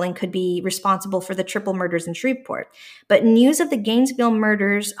that Rowling could be responsible for the triple murders in Shreveport. But news of the Gainesville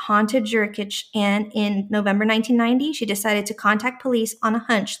murders haunted Jurkic, and in November 1990, she decided to contact police on a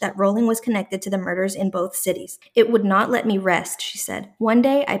hunch that Rowling was connected to the murders in both cities. It would not let me rest, she said. One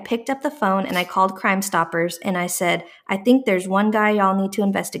day, I picked up the phone and I called Crime Stoppers, and I said, I think there's one guy y'all need to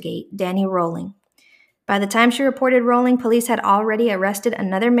investigate, Danny Rowling. By the time she reported Rowling, police had already arrested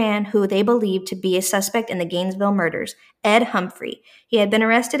another man who they believed to be a suspect in the Gainesville murders, Ed Humphrey. He had been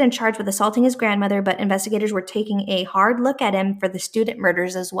arrested and charged with assaulting his grandmother, but investigators were taking a hard look at him for the student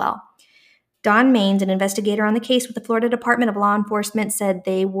murders as well. Don Maines, an investigator on the case with the Florida Department of Law Enforcement, said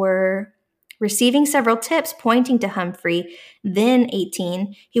they were receiving several tips pointing to Humphrey, then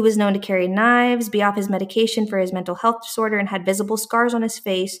 18. He was known to carry knives, be off his medication for his mental health disorder, and had visible scars on his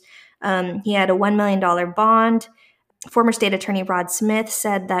face. He had a $1 million bond. Former state attorney Rod Smith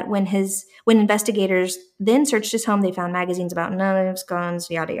said that when investigators then searched his home, they found magazines about knives, guns,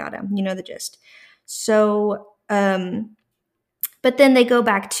 yada, yada. You know the gist. So, but then they go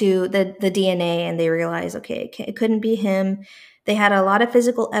back to the DNA and they realize, okay, it couldn't be him. They had a lot of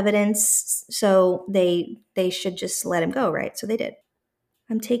physical evidence, so they should just let him go, right? So they did.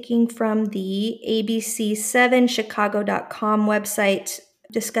 I'm taking from the ABC7Chicago.com website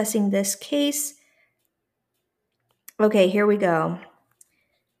discussing this case. Okay, here we go.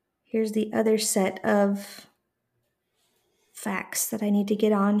 Here's the other set of facts that I need to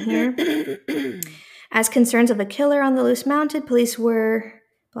get on here. As concerns of a killer on the loose mounted, police were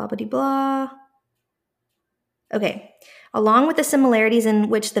blah, blah, blah. Okay. Along with the similarities in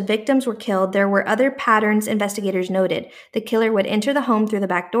which the victims were killed, there were other patterns investigators noted. The killer would enter the home through the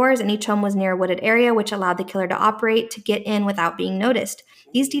back doors, and each home was near a wooded area, which allowed the killer to operate to get in without being noticed.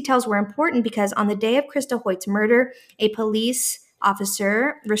 These details were important because on the day of Krista Hoyt's murder, a police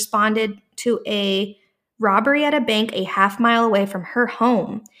officer responded to a robbery at a bank a half-mile away from her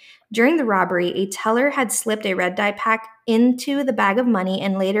home. During the robbery, a teller had slipped a red dye pack into the bag of money,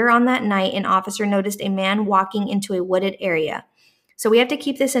 and later on that night, an officer noticed a man walking into a wooded area. So we have to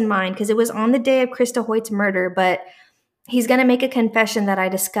keep this in mind because it was on the day of Krista Hoyt's murder, but he's going to make a confession that I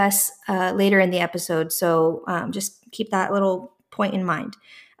discuss later in the episode. So just keep that little point in mind.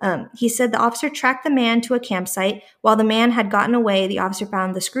 He said the officer tracked the man to a campsite. While the man had gotten away, the officer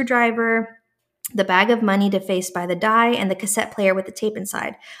found the screwdriver, the bag of money defaced by the dye, and the cassette player with the tape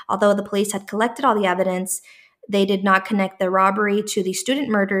inside. Although the police had collected all the evidence, they did not connect the robbery to the student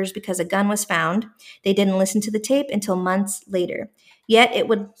murders because a gun was found. They didn't listen to the tape until months later. Yet it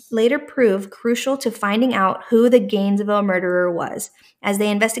would later prove crucial to finding out who the Gainesville murderer was. As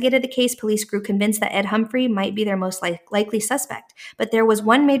they investigated the case, police grew convinced that Ed Humphrey might be their most likely suspect. But there was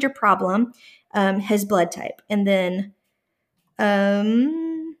one major problem, his blood type. And then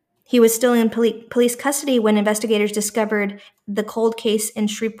he was still in police custody when investigators discovered the cold case in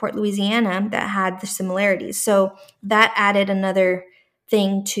Shreveport, Louisiana that had the similarities. So that added another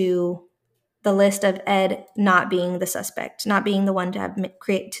thing to the list of Ed not being the suspect, not being the one to have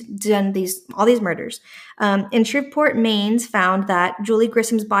done all these murders. In Shreveport, Maines found that Julie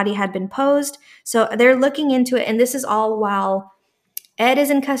Grissom's body had been posed. So they're looking into it, and this is all while Ed is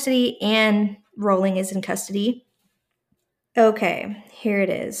in custody and Rowling is in custody. Okay, here it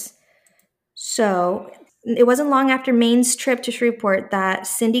is. So it wasn't long after Maine's trip to Shreveport that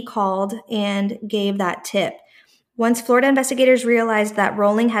Cindy called and gave that tip. Once Florida investigators realized that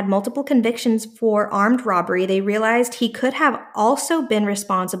Rowling had multiple convictions for armed robbery, they realized he could have also been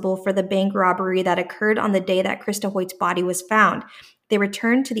responsible for the bank robbery that occurred on the day that Krista Hoyt's body was found. They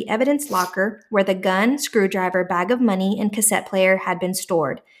returned to the evidence locker where the gun, screwdriver, bag of money, and cassette player had been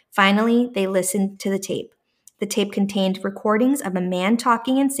stored. Finally, they listened to the tape. The tape contained recordings of a man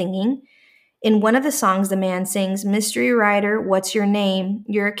talking and singing. In one of the songs, the man sings, "Mystery Rider, what's your name?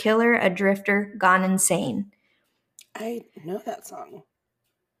 You're a killer, a drifter, gone insane." I know that song.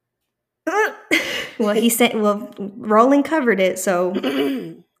 Well, Rowling covered it, so.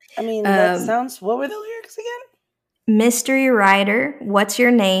 I mean, that sounds, what were the lyrics again? "Mystery Rider, what's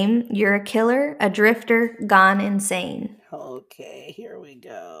your name? You're a killer, a drifter, gone insane." Okay, here we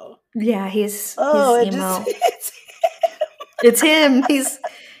go. Yeah, he's emo. It's him.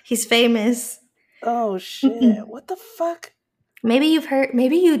 He's famous. Oh shit! What the fuck? Maybe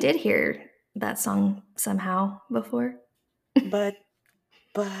you did hear that song somehow before. But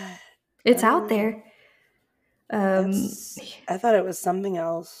it's out there. I thought it was something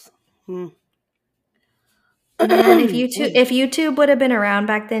else. Man, if YouTube would have been around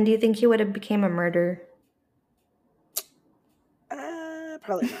back then, do you think he would have became a murderer?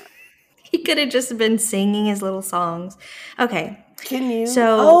 Probably not. He could have just been singing his little songs. Okay. Can you?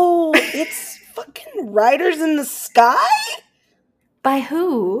 So, it's fucking Riders in the Sky? By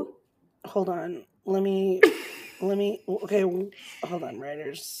who? Hold on. Let me, okay, hold on,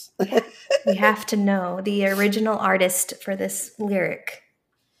 Riders. We have to know the original artist for this lyric.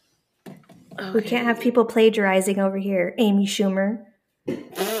 Okay. We can't have people plagiarizing over here. Amy Schumer.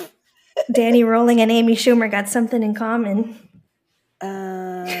 Danny Rolling and Amy Schumer got something in common.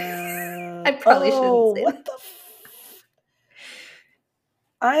 I probably shouldn't say what the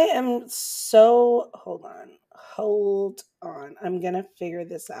I am so... Hold on. I'm going to figure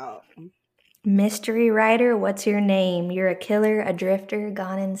this out. Mystery writer, what's your name? You're a killer, a drifter,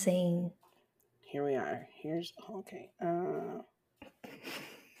 gone insane. Here we are. Here's... Okay.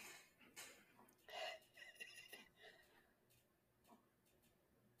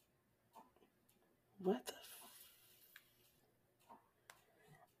 What the...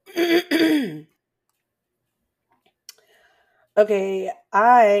 Okay,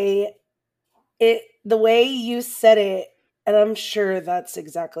 the way you said it, and I'm sure that's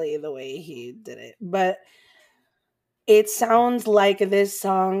exactly the way he did it, but it sounds like this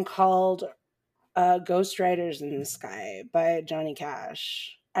song called Ghost Riders in the Sky by Johnny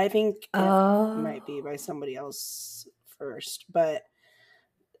Cash. I think it might be by somebody else first, but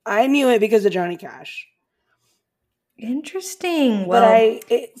I knew it because of Johnny Cash. Interesting. But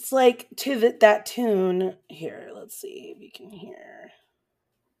it's like to that tune. Here, let's see if you can hear.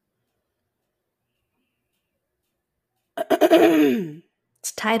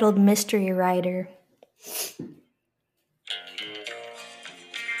 It's titled Mystery Rider. It's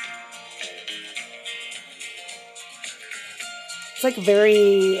like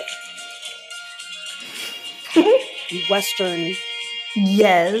very Western.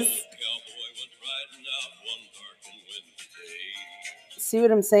 Yes. See what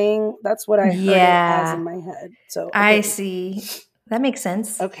I'm saying? That's what I heard it as in my head. So okay. I see. That makes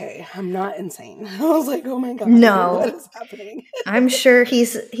sense. Okay, I'm not insane. I was like, oh my god, no, what is happening? I'm sure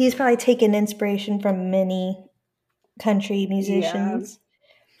he's probably taken inspiration from many country musicians.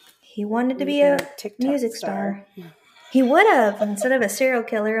 Yeah. He wanted to be a TikTok music star. He would have instead of a serial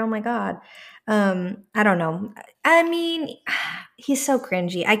killer. Oh my god. I don't know. I mean, he's so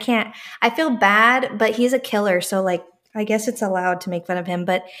cringy. I feel bad, but he's a killer, so like I guess it's allowed to make fun of him,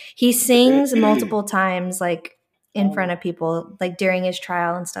 but he sings multiple times like in front of people, like during his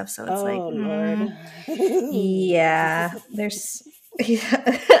trial and stuff. So it's Lord. Yeah, there's,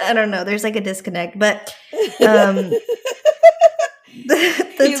 I don't know. There's like a disconnect, but the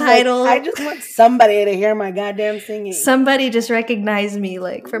title. Like, I just want somebody to hear my goddamn singing. Somebody just recognize me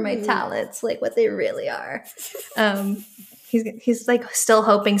like for my talents, like what they really are. He's like still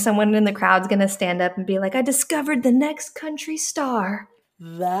hoping someone in the crowd's gonna stand up and be like, I discovered the next country star.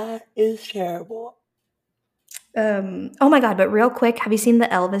 That is terrible. Oh my god, but real quick, have you seen the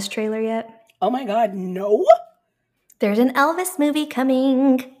Elvis trailer yet? Oh my god, no. There's an Elvis movie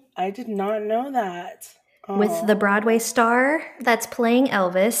coming. I did not know that. With the Broadway star that's playing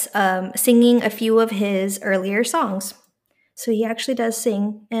Elvis, singing a few of his earlier songs. So he actually does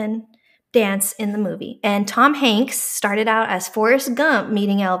sing and dance in the movie. And Tom Hanks started out as Forrest Gump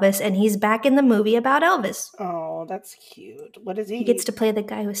meeting Elvis, and he's back in the movie about Elvis. Oh, that's cute. What is he? He gets to play the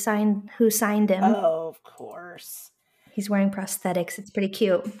guy who signed him. Oh, of course. He's wearing prosthetics. It's pretty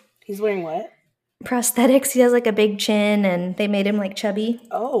cute. He's wearing what? Prosthetics. He has like a big chin, and they made him like chubby.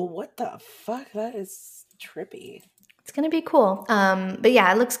 Oh, what the fuck? That is trippy. It's going to be cool. But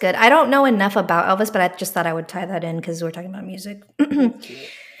yeah, it looks good. I don't know enough about Elvis, but I just thought I would tie that in because we're talking about music.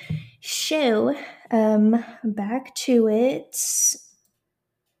 So, back to it.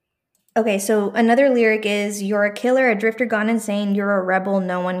 Okay, so another lyric is, you're a killer, a drifter gone insane, you're a rebel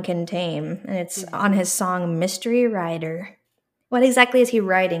no one can tame. And it's on his song Mystery Rider. What exactly is he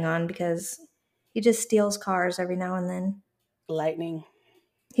riding on? Because he just steals cars every now and then. Lightning.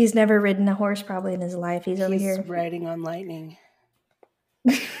 He's never ridden a horse probably in his life. He's over here. He's riding on lightning.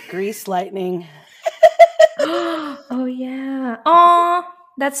 Grease lightning. Oh, yeah. Aw.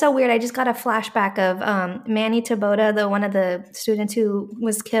 That's so weird. I just got a flashback of Manny Taboda, one of the students who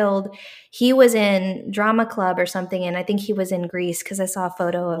was killed. He was in drama club or something, and I think he was in Greece because I saw a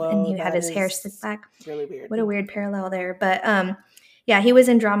photo of, and he had his hair slicked back. Really weird. What a weird parallel there. But yeah, he was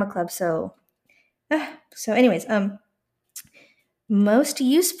in drama club. So anyways, most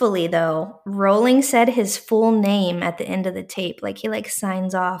usefully though, Rolling said his full name at the end of the tape. Like he like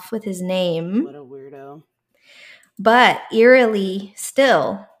signs off with his name. What a weirdo. But eerily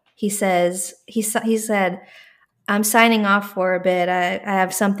still, he said, I'm signing off for a bit. I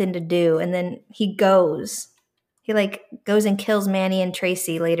have something to do. And then he goes. He like goes and kills Manny and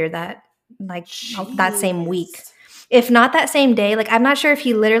Tracy later that same week. If not that same day, like I'm not sure if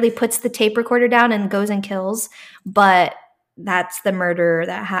he literally puts the tape recorder down and goes and kills, but that's the murder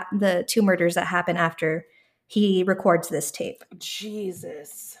that the 2 murders that happen after he records this tape.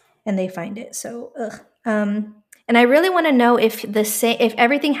 Jesus. And they find it. So, and I really want to know if if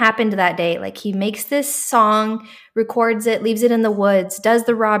everything happened that day. Like he makes this song, records it, leaves it in the woods, does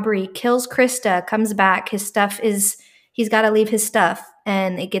the robbery, kills Krista, comes back. His stuff he's got to leave his stuff,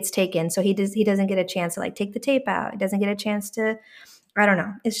 and it gets taken. So he doesn't get a chance to like take the tape out. He doesn't get a chance to. I don't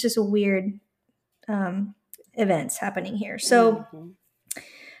know. It's just a weird events happening here. So,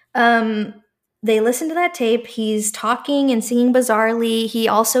 they listen to that tape. He's talking and singing bizarrely. He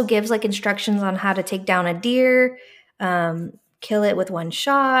also gives like instructions on how to take down a deer, kill it with one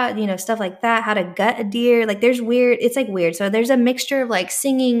shot, stuff like that, how to gut a deer. Like it's like weird. So there's a mixture of like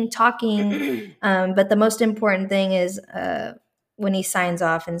singing, talking. But the most important thing is when he signs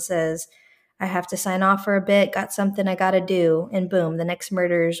off and says, I have to sign off for a bit, got something I got to do. And boom, the next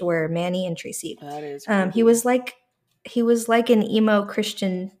murders were Manny and Tracy. That is he was like an emo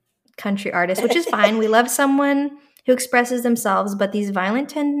Christian country artist, which is fine. We love someone who expresses themselves, but these violent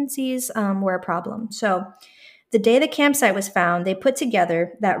tendencies were a problem. So the day the campsite was found, they put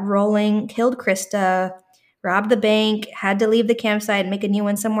together that Rolling killed Krista, robbed the bank, had to leave the campsite and make a new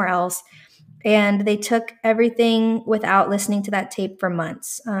one somewhere else. And they took everything without listening to that tape for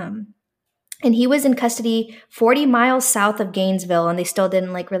months. And he was in custody 40 miles south of Gainesville, and they still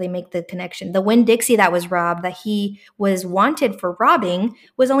didn't like really make the connection. The Winn-Dixie that was robbed, that he was wanted for robbing,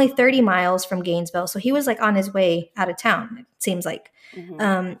 was only 30 miles from Gainesville. So he was like on his way out of town, it seems like.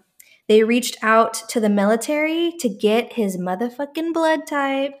 They reached out to the military to get his motherfucking blood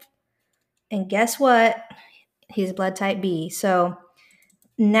type. And guess what? He's blood type B. So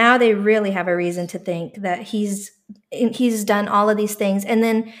now they really have a reason to think that he's done all of these things. And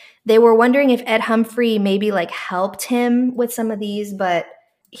then they were wondering if Ed Humphrey maybe like helped him with some of these, but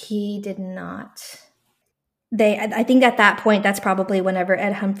he did not. I think at that point, that's probably whenever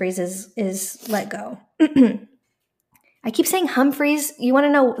Ed Humphreys is let go. I keep saying Humphreys. You want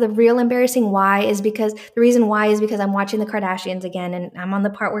to know the real embarrassing why is because the reason why is because I'm watching the Kardashians again, and I'm on the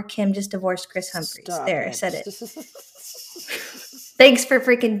part where Kim just divorced Chris Humphreys. I said it. Thanks for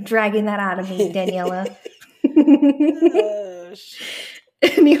freaking dragging that out of me, Daniela.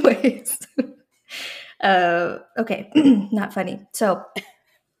 Anyways. Okay. Not funny. So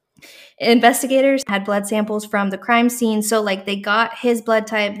investigators had blood samples from the crime scene. So like they got his blood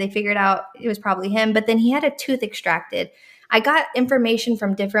type. They figured out it was probably him, but then he had a tooth extracted. I got information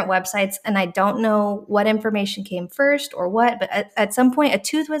from different websites, and I don't know what information came first or what, but at some point a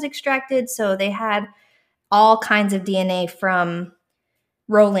tooth was extracted. So they had all kinds of DNA from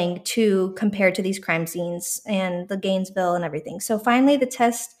Rolling to compare to these crime scenes and the Gainesville and everything. So finally they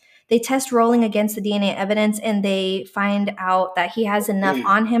test Rolling against the DNA evidence, and they find out that he has enough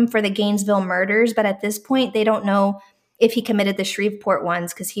on him for the Gainesville murders. But at this point, they don't know if he committed the Shreveport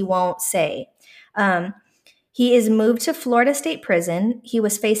ones because he won't say. He is moved to Florida State Prison. He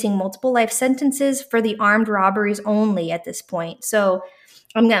was facing multiple life sentences for the armed robberies only at this point. So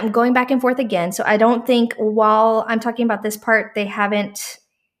I'm going back and forth again. So I don't think while I'm talking about this part, they haven't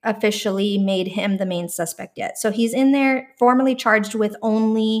officially made him the main suspect yet. So he's in there formally charged with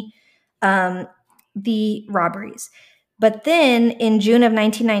only the robberies. But then in June of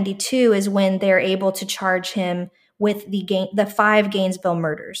 1992 is when they're able to charge him with the 5 Gainesville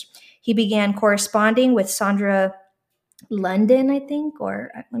murders. He began corresponding with Sandra London, I think,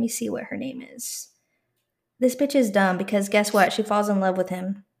 or let me see what her name is. This bitch is dumb because guess what? She falls in love with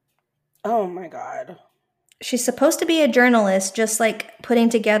him. Oh my God. She's supposed to be a journalist, just like putting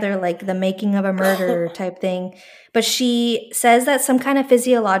together like the making of a murder type thing. But she says that some kind of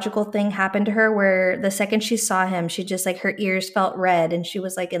physiological thing happened to her where the second she saw him, she just like her ears felt red and she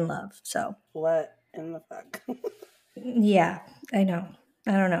was like in love. So what in the fuck? Yeah, I know.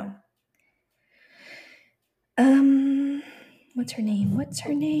 I don't know. What's her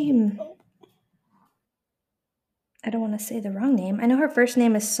name? I don't want to say the wrong name. I know her first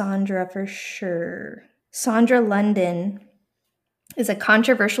name is Sandra for sure. Sandra London is a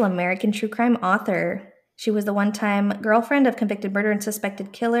controversial American true crime author. She was the one-time girlfriend of convicted murder and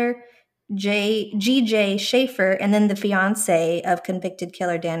suspected killer G.J. Schaefer, and then the fiance of convicted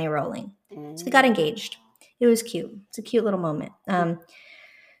killer Danny Rolling. So they got engaged. It was cute. It's a cute little moment.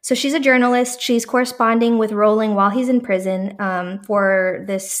 So she's a journalist. She's corresponding with Rolling while he's in prison for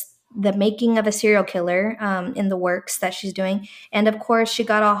the making of a serial killer in the works that she's doing. And of course, she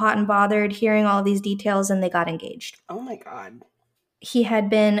got all hot and bothered hearing all of these details, and they got engaged. Oh my God. He had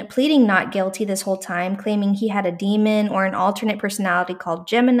been pleading not guilty this whole time, claiming he had a demon or an alternate personality called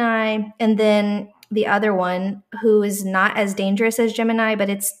Gemini. And then the other one, who is not as dangerous as Gemini, but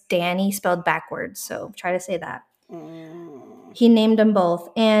it's Danny spelled backwards. So try to say that. He named them both.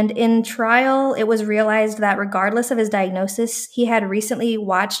 And in trial, it was realized that regardless of his diagnosis, he had recently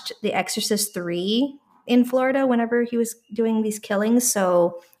watched The Exorcist 3 in Florida whenever he was doing these killings.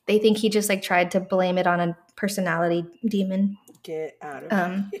 So they think he just like tried to blame it on a personality demon. Get out of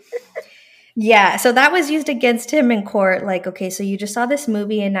here. Yeah, so that was used against him in court. Like, okay, so you just saw this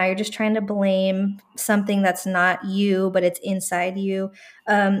movie and now you're just trying to blame something that's not you, but it's inside you.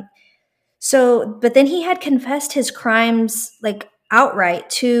 But then he had confessed his crimes like outright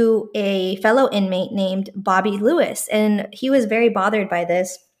to a fellow inmate named Bobby Lewis, and he was very bothered by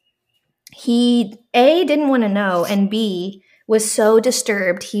this. He A, didn't want to know, and B, was so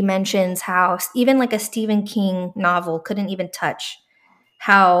disturbed. He mentions how even like a Stephen King novel couldn't even touch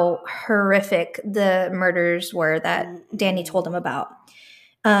how horrific the murders were that Danny told him about.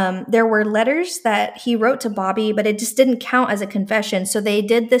 There were letters that he wrote to Bobby, but it just didn't count as a confession. So they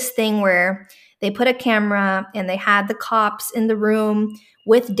did this thing where they put a camera and they had the cops in the room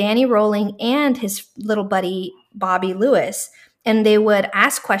with Danny Rolling and his little buddy, Bobby Lewis. And they would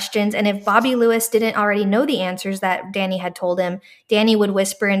ask questions. And if Bobby Lewis didn't already know the answers that Danny had told him, Danny would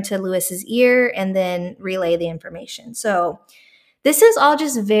whisper into Lewis's ear and then relay the information. So this is all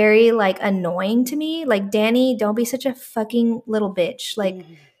just very like annoying to me. Like, Danny, don't be such a fucking little bitch. Like,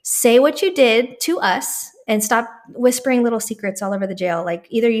 say what you did to us and stop whispering little secrets all over the jail. Like,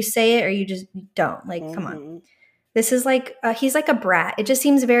 either you say it or you just don't. Like, come on. This is like, he's like a brat. It just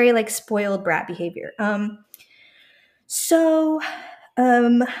seems very like spoiled brat behavior.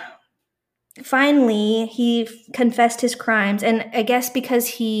 Finally, he confessed his crimes. And I guess because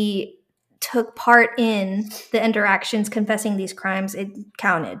he took part in the interactions confessing these crimes, it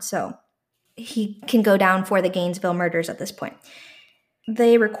counted. So he can go down for the Gainesville murders at this point.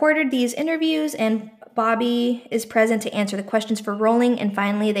 They recorded these interviews and Bobby is present to answer the questions for Rolling. And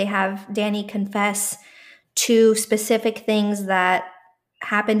finally, they have Danny confess to specific things that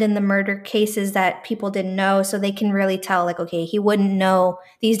happened in the murder cases that people didn't know. So they can really tell, like, okay, he wouldn't know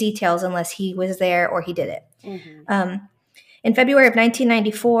these details unless he was there or he did it. In February of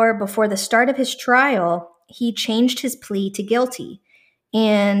 1994, before the start of his trial, he changed his plea to guilty.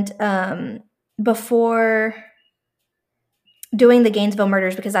 And before doing the Gainesville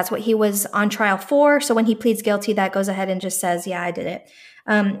murders, because that's what he was on trial for. So when he pleads guilty, that goes ahead and just says, yeah, I did it.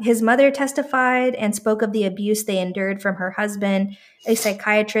 His mother testified and spoke of the abuse they endured from her husband. A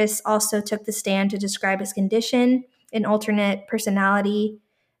psychiatrist also took the stand to describe his condition, an alternate personality,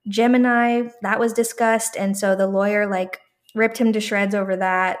 Gemini, that was discussed. And so the lawyer ripped him to shreds over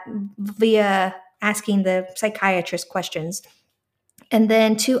that via asking the psychiatrist questions. And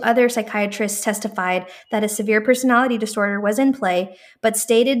then 2 other psychiatrists testified that a severe personality disorder was in play, but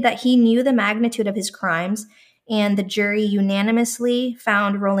stated that he knew the magnitude of his crimes, and the jury unanimously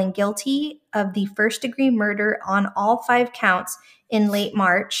found Rolling guilty of the first-degree murder on all 5 counts in late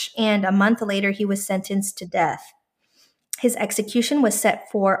March, and a month later he was sentenced to death. His execution was set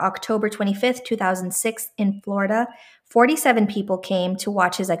for October 25th, 2006 in Florida. 47 people came to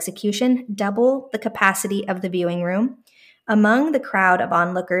watch his execution, double the capacity of the viewing room. Among the crowd of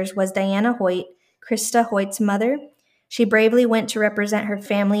onlookers was Diana Hoyt, Krista Hoyt's mother. She bravely went to represent her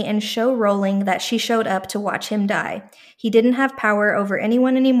family and show Rolling that she showed up to watch him die. He didn't have power over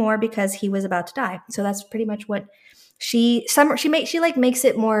anyone anymore because he was about to die. So that's pretty much what she makes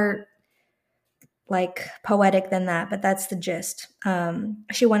it more poetic than that, but that's the gist.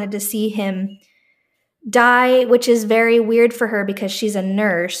 She wanted to see him die, which is very weird for her because she's a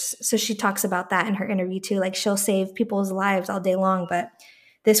nurse. So she talks about that in her interview too. She'll save people's lives all day long, but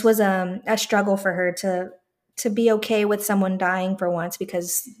this was a struggle for her to be okay with someone dying for once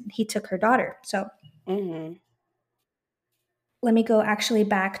because he took her daughter. So let me go actually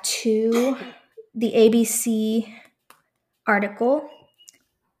back to the ABC article.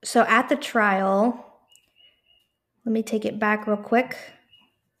 So at the trial, let me take it back real quick.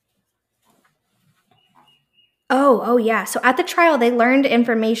 Oh yeah. So at the trial, they learned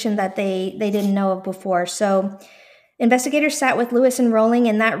information that they didn't know of before. So investigators sat with Lewis and Rolling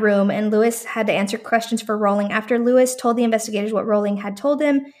in that room, and Lewis had to answer questions for Rolling. After Lewis told the investigators what Rolling had told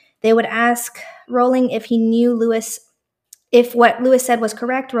him, they would ask Rolling if he knew if what Lewis said was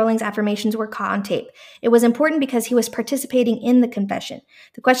correct. Rolling's affirmations were caught on tape. It was important because he was participating in the confession.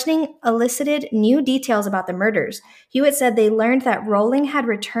 The questioning elicited new details about the murders. Hewitt said they learned that Rolling had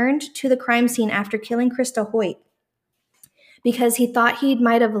returned to the crime scene after killing Krista Hoyt because he thought he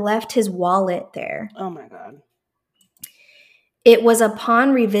might have left his wallet there. Oh my God. It was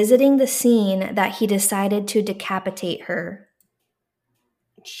upon revisiting the scene that he decided to decapitate her.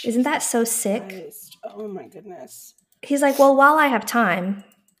 Isn't that so sick? Christ. Oh my goodness. He's like, well, while I have time.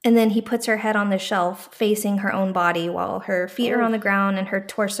 And then he puts her head on the shelf facing her own body while her feet are on the ground and her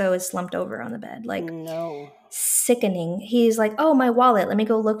torso is slumped over on the bed. Like, no. Sickening. He's like, oh, my wallet. Let me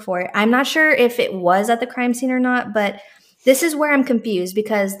go look for it. I'm not sure if it was at the crime scene or not, but this is where I'm confused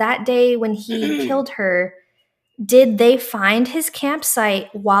because that day when he killed her, did they find his campsite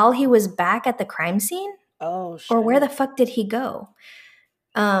while he was back at the crime scene? Oh, shit. Or where the fuck did he go?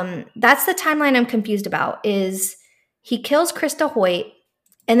 That's the timeline I'm confused about is he kills Krista Hoyt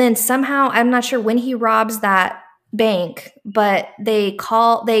and then somehow, I'm not sure when he robs that bank, but they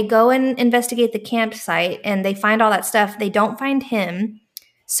go and investigate the campsite and they find all that stuff. They don't find him.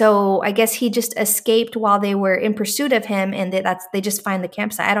 So I guess he just escaped while they were in pursuit of him and they just find the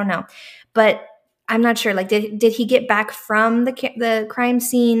campsite. I don't know. But I'm not sure. Like, did he get back from the crime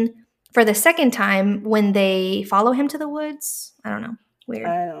scene for the second time when they follow him to the woods? I don't know. Weird.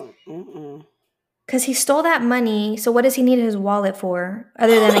 I don't. Because he stole that money, so what does he need his wallet for?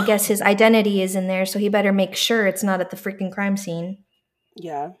 Other than, I guess, his identity is in there, so he better make sure it's not at the freaking crime scene.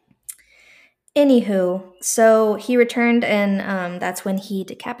 Yeah. Anywho, so he returned, and that's when he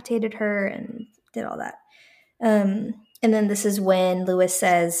decapitated her and did all that. And then this is when Lewis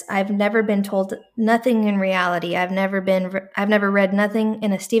says, I've never been told nothing in reality. I've never read nothing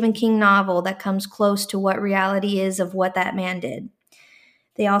in a Stephen King novel that comes close to what reality is of what that man did.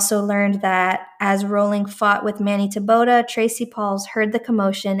 They also learned that as Rowling fought with Manny Taboda, Tracy Pauls heard the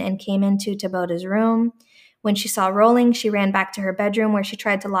commotion and came into Taboda's room. When she saw Rowling, she ran back to her bedroom where she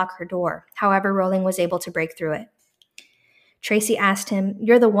tried to lock her door. However, Rowling was able to break through it. Tracy asked him,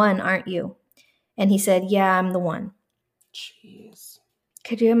 "You're the one, aren't you?" And he said, "Yeah, I'm the one." Jeez.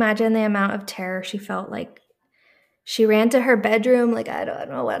 Could you imagine the amount of terror she felt? Like, she ran to her bedroom. Like, I don't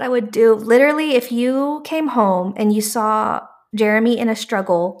know what I would do. Literally, if you came home and you saw Jeremy in a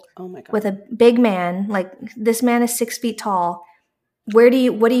struggle with a big man, like this man is 6 feet tall, what do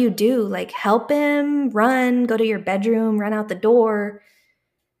you do? Like, help him, run, go to your bedroom, run out the door?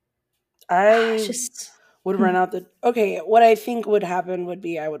 I would run out what I think would happen would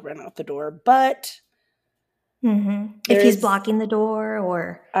be I would run out the door, but if he's blocking the door,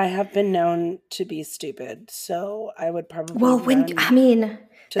 or I have been known to be stupid, so I would probably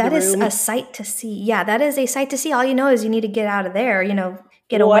that is a sight to see. Yeah, that is a sight to see. All you know is you need to get out of there,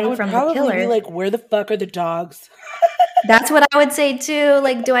 get away from the killer. Be like, where the fuck are the dogs? That's what I would say too.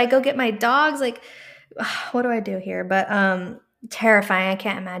 Like, do I go get my dogs? Like, what do I do here? But terrifying. I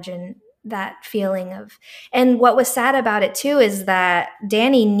can't imagine that feeling of. And what was sad about it too is that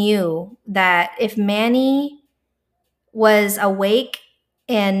Danny knew that if Manny was awake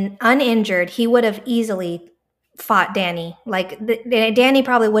and uninjured, he would have easily fought Danny. Like, Danny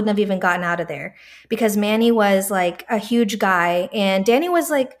probably wouldn't have even gotten out of there because Manny was like a huge guy and Danny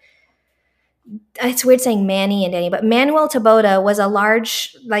was like, it's weird saying Manny and Danny, but Manuel Taboda was a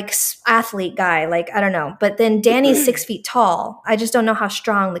large, like, athlete guy. Like, I don't know. But then Danny's 6 feet tall. I just don't know how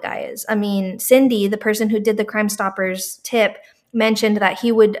strong the guy is. I mean, Cindy, the person who did the Crime Stoppers tip, mentioned that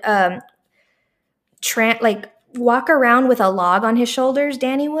he would walk around with a log on his shoulders.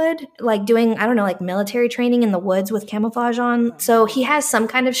 Danny would, like, doing, I don't know, like military training in the woods with camouflage on. So he has some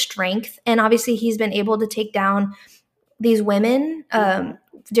kind of strength. And obviously he's been able to take down these women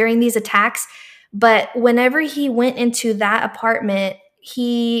during these attacks. But whenever he went into that apartment,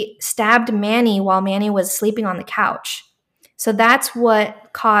 he stabbed Manny while Manny was sleeping on the couch. So that's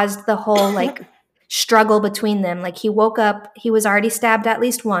what caused the whole, like, struggle between them. Like, he woke up, he was already stabbed at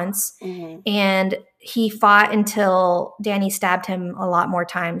least once, and he fought until Danny stabbed him a lot more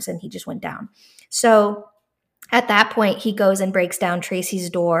times and he just went down. So at that point, he goes and breaks down Tracy's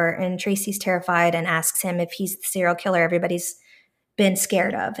door, and Tracy's terrified and asks him if he's the serial killer everybody's been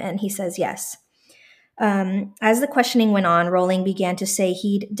scared of, and he says yes. As the questioning went on, Rowling began to say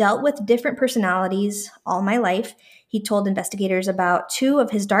he'd dealt with different personalities all my life. He told investigators about 2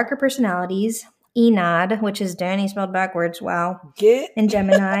 of his darker personalities, Enad, which is Danny spelled backwards, wow, and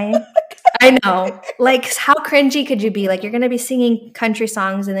Gemini. I know. Like, how cringy could you be? Like, you're going to be singing country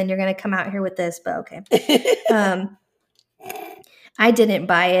songs and then you're going to come out here with this, but okay. I didn't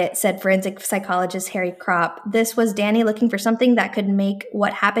buy it, said forensic psychologist Harry Kropp. This was Danny looking for something that could make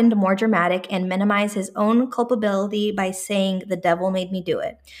what happened more dramatic and minimize his own culpability by saying, "The devil made me do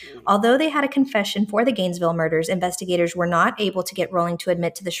it." Although they had a confession for the Gainesville murders, investigators were not able to get Rowling to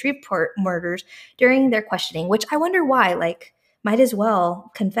admit to the Shreveport murders during their questioning, which I wonder why. Like, might as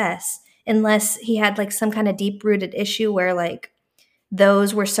well confess, unless he had, like, some kind of deep-rooted issue where, like,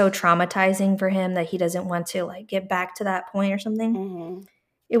 those were so traumatizing for him that he doesn't want to, like, get back to that point or something.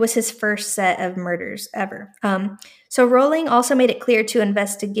 It was his first set of murders ever. So Rowling also made it clear to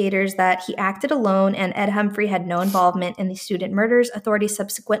investigators that he acted alone and Ed Humphrey had no involvement in the student murders. Authorities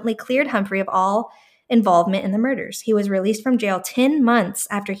subsequently cleared Humphrey of all involvement in the murders. He was released from jail 10 months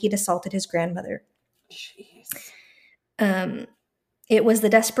after he'd assaulted his grandmother. Jeez. It was the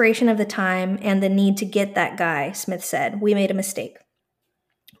desperation of the time and the need to get that guy, Smith said. We made a mistake.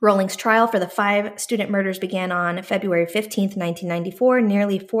 Rowling's trial for the 5 student murders began on February 15th, 1994,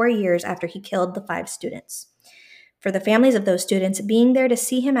 nearly 4 years after he killed the 5 students. For the families of those students, being there to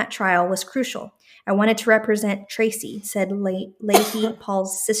see him at trial was crucial. I wanted to represent Tracy, said Leahy,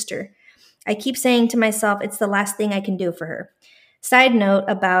 Paul's sister. I keep saying to myself, it's the last thing I can do for her. Side note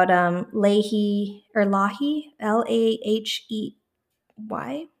about Lahy, Lahey.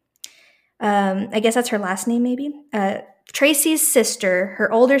 I guess that's her last name, maybe. Tracy's sister, her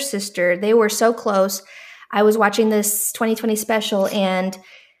older sister, they were so close. I was watching this 2020 special, and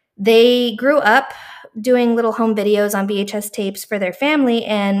they grew up doing little home videos on VHS tapes for their family,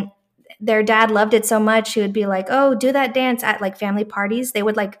 and their dad loved it so much, he would be like, oh, do that dance at like family parties. They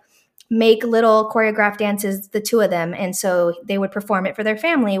would like make little choreographed dances, the two of them, and so they would perform it for their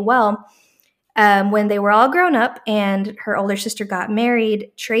family. Well, when they were all grown up and her older sister got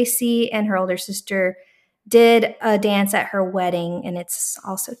married, Tracy and her older sister did a dance at her wedding, and it's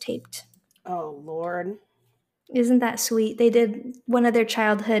also taped. Oh, Lord. Isn't that sweet? They did one of their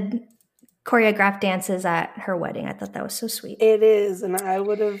childhood choreographed dances at her wedding. I thought that was so sweet. It is, and I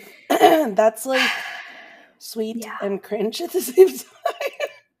would have... That's like sweet and cringe at the same time.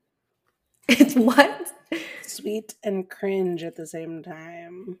 It's what? Sweet and cringe at the same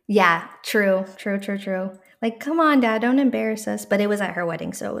time. Yeah, true. Like, come on, Dad, don't embarrass us. But it was at her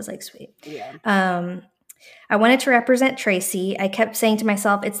wedding, so it was like sweet. Yeah. I wanted to represent Tracy. I kept saying to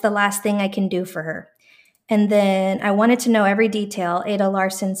myself, it's the last thing I can do for her. And then I wanted to know every detail. Ada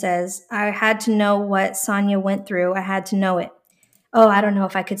Larson says, I had to know what Sonia went through. I had to know it. Oh, I don't know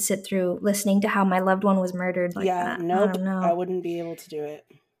if I could sit through listening to how my loved one was murdered like that. Nope, I don't know. I wouldn't be able to do it.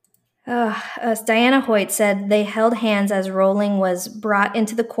 Diana Hoyt said they held hands as Rowling was brought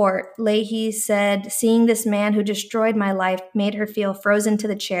into the court. Leahy said, seeing this man who destroyed my life made her feel frozen to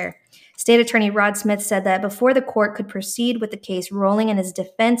the chair. State Attorney Rod Smith said that before the court could proceed with the case, Rowling and his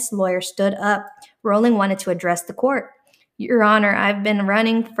defense lawyer stood up. Rowling wanted to address the court. Your Honor, I've been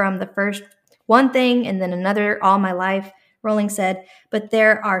running from the first one thing and then another all my life, Rowling said, but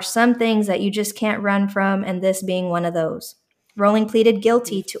there are some things that you just can't run from, and this being one of those. Rowling pleaded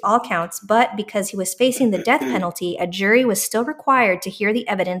guilty to all counts, but because he was facing the death penalty, a jury was still required to hear the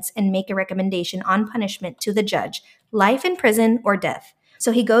evidence and make a recommendation on punishment to the judge, life in prison or death.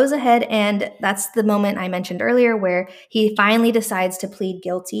 So he goes ahead, and that's the moment I mentioned earlier where he finally decides to plead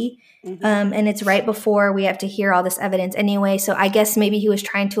guilty. And it's right before we have to hear all this evidence anyway. So I guess maybe he was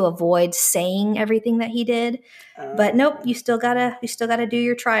trying to avoid saying everything that he did. But nope, you still gotta do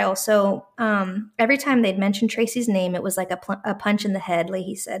your trial. So every time they'd mention Tracy's name, it was like a punch in the head,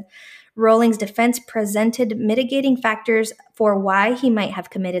 Leahy said. Rowling's defense presented mitigating factors for why he might have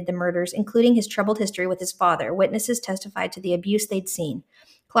committed the murders, including his troubled history with his father. Witnesses testified to the abuse they'd seen.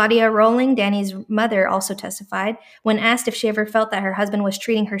 Claudia Rowling, Danny's mother, also testified. When asked if she ever felt that her husband was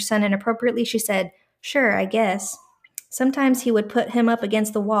treating her son inappropriately, she said, "Sure, I guess. Sometimes he would put him up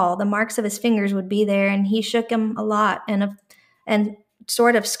against the wall. The marks of his fingers would be there, and he shook him a lot and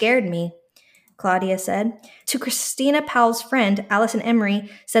sort of scared me," Claudia said. To Christina Powell's friend, Allison Emery,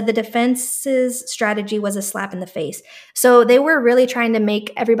 said the defense's strategy was a slap in the face. So they were really trying to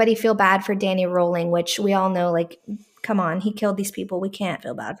make everybody feel bad for Danny Rowling, which we all know, like, come on, he killed these people. We can't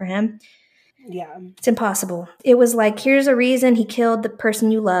feel bad for him. Yeah. It's impossible. It was like, here's a reason he killed the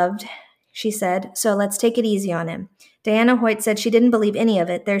person you loved, she said, so let's take it easy on him. Diana Hoyt said she didn't believe any of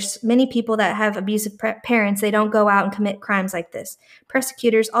it. There's many people that have abusive parents. They don't go out and commit crimes like this.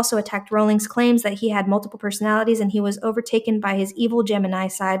 Prosecutors also attacked Rowling's claims that he had multiple personalities and he was overtaken by his evil Gemini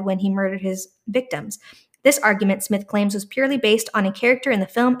side when he murdered his victims. This argument, Smith claims, was purely based on a character in the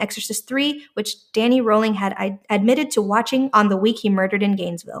film Exorcist III, which Danny Rowling had admitted to watching on the week he murdered in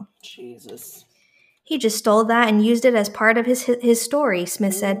Gainesville. Jesus. He just stole that and used it as part of his story,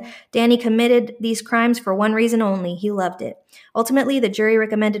 Smith said. Danny committed these crimes for one reason only. He loved it. Ultimately, the jury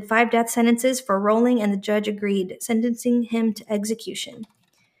recommended 5 death sentences for Rowling, and the judge agreed, sentencing him to execution.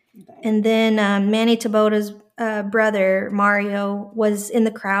 And then Manny Tabota's brother, Mario, was in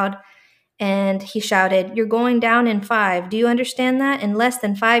the crowd, and he shouted, "You're going down in 5. Do you understand that? In less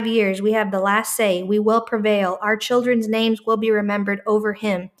than 5 years, we have the last say. We will prevail. Our children's names will be remembered over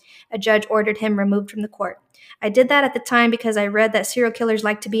him." A judge ordered him removed from the court. "I did that at the time because I read that serial killers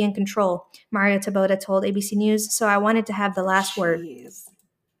like to be in control," Mario Tabota told ABC News, "so I wanted to have the last word."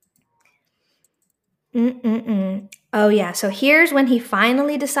 Oh, yeah. So here's when he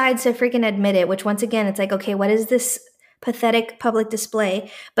finally decides to freaking admit it, which once again, it's like, okay, what is this pathetic public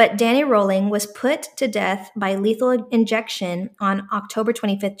display? But Danny Rolling was put to death by lethal injection on October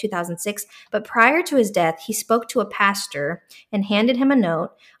 25th, 2006. But prior to his death, he spoke to a pastor and handed him a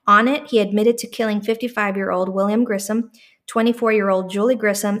note. On it, he admitted to killing 55-year-old William Grissom, 24-year-old Julie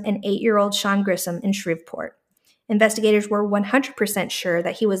Grissom, and 8-year-old Sean Grissom in Shreveport. Investigators were 100% sure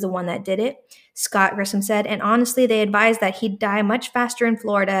that he was the one that did it, Scott Grissom said, and honestly, they advised that he'd die much faster in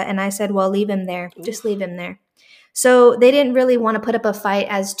Florida, and I said, well, leave him there. Just leave him there. So they didn't really want to put up a fight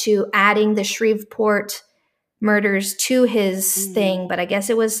as to adding the Shreveport murders to his thing, but I guess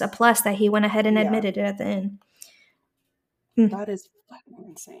it was a plus that he went ahead and admitted it at the end. That is fucking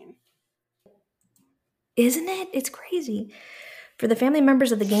insane. Isn't it? It's crazy. For the family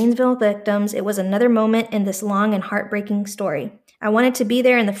members of the Gainesville victims, it was another moment in this long and heartbreaking story. I wanted to be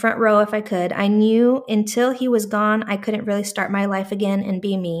there in the front row if I could. I knew until he was gone, I couldn't really start my life again and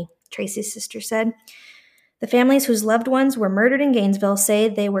be me, Tracy's sister said. The families whose loved ones were murdered in Gainesville say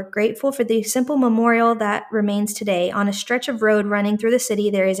they were grateful for the simple memorial that remains today. On a stretch of road running through the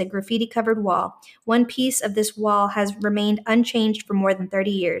city, there is a graffiti-covered wall. One piece of this wall has remained unchanged for more than 30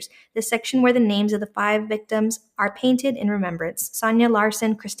 years. The section where the names of the 5 victims are painted in remembrance. Sonia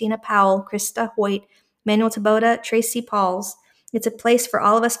Larson, Christina Powell, Krista Hoyt, Manuel Taboada, Tracy Pauls. It's a place for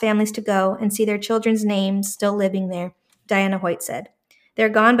all of us families to go and see their children's names still living there, Diana Hoyt said. They're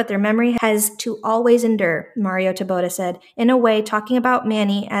gone, but their memory has to always endure, Mario Taboada said. In a way, talking about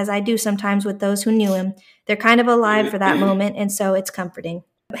Manny, as I do sometimes with those who knew him, they're kind of alive for that moment, and so it's comforting.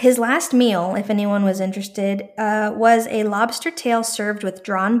 His last meal, if anyone was interested, was a lobster tail served with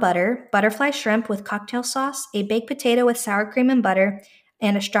drawn butter, butterfly shrimp with cocktail sauce, a baked potato with sour cream and butter,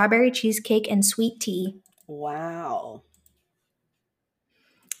 and a strawberry cheesecake and sweet tea. Wow.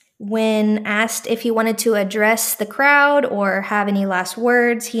 When asked if he wanted to address the crowd or have any last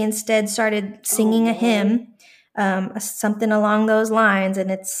words, he instead started singing a hymn, something along those lines.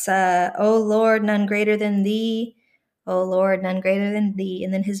 And it's, "Oh Lord, none greater than thee. Oh Lord, none greater than thee."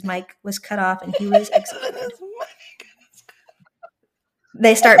 And then his mic was cut off and he was executed.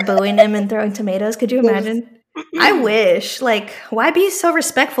 They start booing him and throwing tomatoes. Could you imagine? I wish. Like, why be so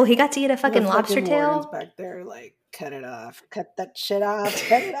respectful? He got to eat a fucking lobster tail. Back there, like, cut it off. Cut that shit off.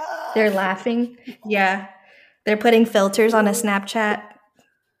 Cut it off. They're laughing. Yeah. They're putting filters on a Snapchat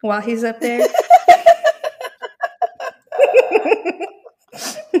while he's up there.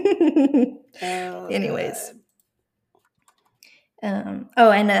 Anyways. And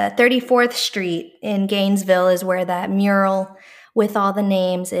 34th Street in Gainesville is where that mural with all the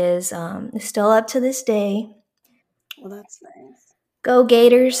names is still up to this day. Well, that's nice. Go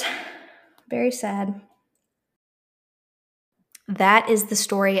Gators. Very sad. That is the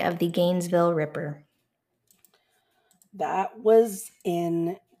story of the Gainesville Ripper. That was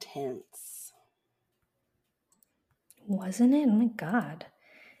intense. Wasn't it? Oh my God.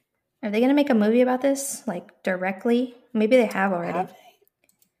 Are they going to make a movie about this? Like, directly? Maybe they have already.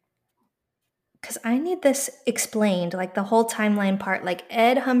 Because I need this explained. Like, the whole timeline part. Like,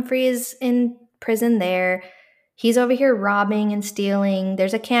 Ed Humphrey is in prison there. He's over here robbing and stealing.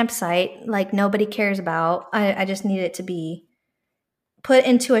 There's a campsite, like, nobody cares about. I just need it to be put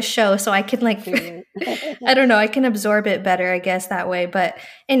into a show so I can, like, I don't know, I can absorb it better, I guess, that way. But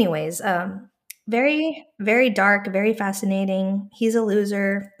anyways, very, very dark, very fascinating. He's a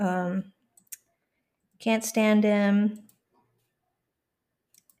loser. Can't stand him.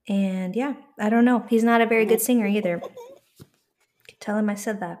 And yeah, I don't know. He's not a very good singer either. Tell him I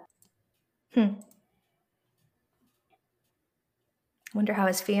said that. Wonder how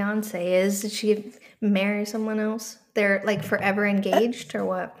his fiance is. Did she marry someone else? They're like forever engaged or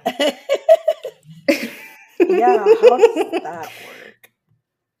what? Yeah, how does that work?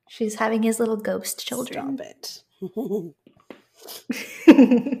 She's having his little ghost children. Stop it.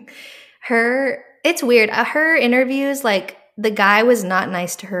 It's weird. Her interviews, like, the guy was not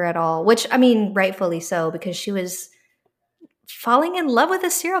nice to her at all, which, I mean, rightfully so, because she was falling in love with a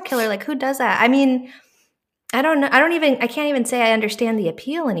serial killer. Like, who does that? I mean, I don't know. I can't even say I understand the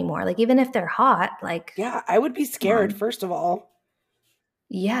appeal anymore. Like, even if they're hot, like. Yeah, I would be scared, first of all.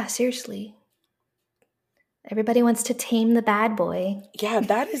 Yeah, seriously. Everybody wants to tame the bad boy. Yeah,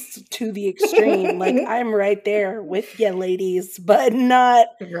 that is to the extreme. Like, I'm right there with you, ladies, but not.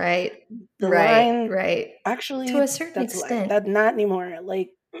 Right. Right. Actually, to a certain extent. That not anymore. Like,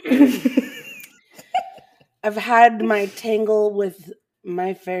 I've had my tangle with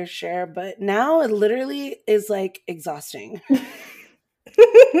my fair share, but now it literally is like exhausting.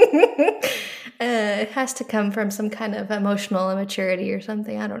 It has to come from some kind of emotional immaturity or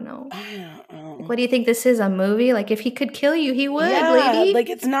something. I don't know. I don't know. What do you think this is, a movie? Like, if he could kill you, he would, lady. Like,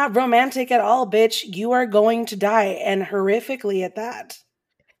 it's not romantic at all, bitch. You are going to die, and horrifically at that.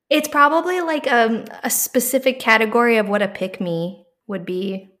 It's probably like a specific category of what a pick-me would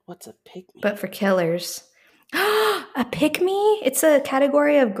be. What's a pick-me? But for killers. A pick-me? It's a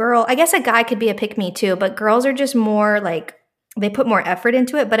category of girl. I guess a guy could be a pick-me too, but girls are just more like, they put more effort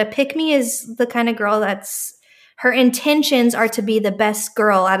into it. But a pick-me is the kind of girl that's, her intentions are to be the best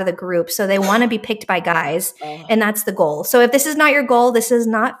girl out of the group. So they want to be picked by guys, and that's the goal. So if this is not your goal, this does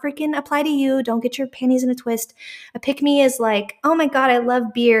not freaking apply to you. Don't get your panties in a twist. A pick-me is like, oh my God, I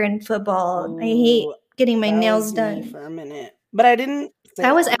love beer and football. I hate getting my nails done. For a minute. But I didn't say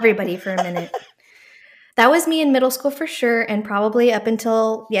that was everybody for a minute. That was me in middle school for sure, and probably up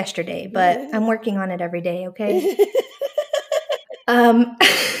until yesterday, but I'm working on it every day, okay?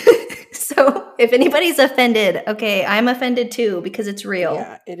 So if anybody's offended, okay, I'm offended too because it's real.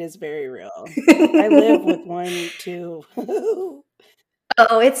 Yeah, it is very real. I live with one too.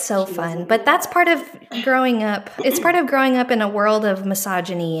 Oh, it's so fun. But that's part of growing up. It's part of growing up in a world of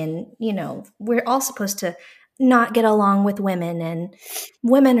misogyny, and, you know, we're all supposed to not get along with women, and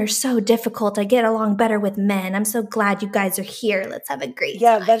women are so difficult. I get along better with men. I'm so glad you guys are here. Let's have a great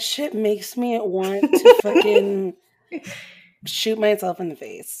time. That shit makes me want to fucking shoot myself in the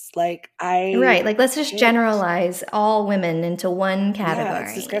face. Like, right, like, let's just generalize all women into one category. Yeah,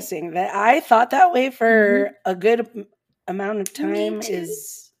 it's disgusting. That I thought that way for a good amount of time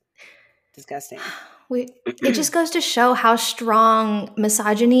is disgusting. It just goes to show how strong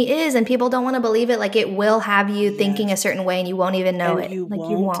misogyny is, and people don't want to believe it. Like, it will have you thinking a certain way, and you won't even know it. You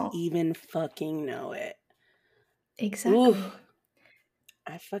won't even fucking know it. Exactly. Oof.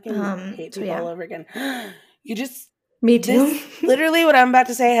 I fucking hate people all over again. Me too. Literally what I'm about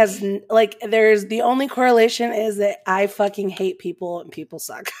to say has, like, there's the only correlation is that I fucking hate people and people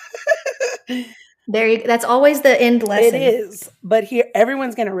suck. That's always the end lesson. It is. But here,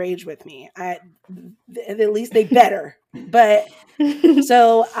 everyone's going to rage with me. At least they better. But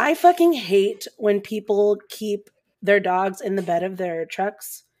so I fucking hate when people keep their dogs in the bed of their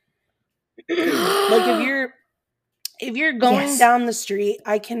trucks. Like, if you're going down the street,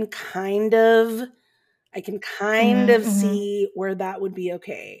 I can kind of see where that would be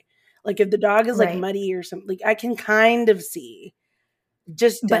okay. Like, if the dog is like muddy or something, like, I can kind of see.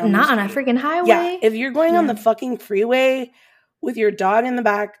 But not on a freaking highway. Yeah, if you're going on the fucking freeway with your dog in the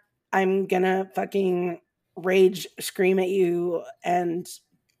back, I'm gonna fucking rage scream at you, and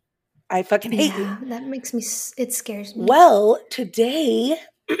I fucking hate you. That makes me, it scares me. Well, today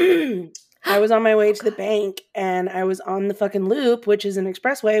I was on my way to the bank, and I was on the fucking loop, which is an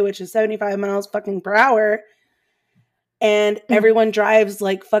expressway, which is 75 miles fucking per hour, and everyone drives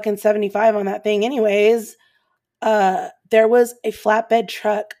like fucking 75 on that thing anyways. There was a flatbed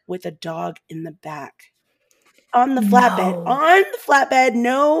truck with a dog in the back. On the flatbed.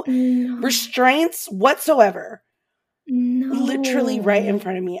 No restraints whatsoever. No. Literally right in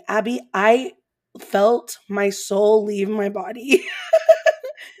front of me. Abby, I felt my soul leave my body.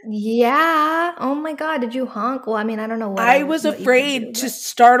 Yeah. Oh my God. Did you honk? Well, I mean, I don't know what I was afraid to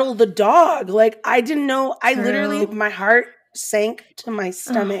startle the dog. Like, I didn't know. I literally, my heart sank to my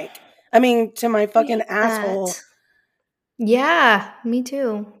stomach. I mean, to my fucking asshole. Yeah, me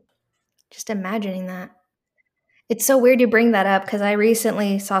too. Just imagining that. It's so weird you bring that up because I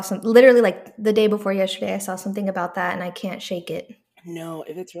recently saw literally like the day before yesterday, I saw something about that and I can't shake it. No,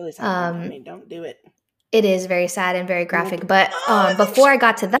 if it's really sad for me, don't do it. It is very sad and very graphic. But before I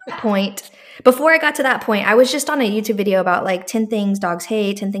got to that point, I was just on a YouTube video about like 10 things dogs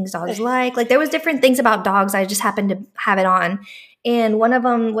hate, 10 things dogs like. Like, there was different things about dogs. I just happened to have it on. And one of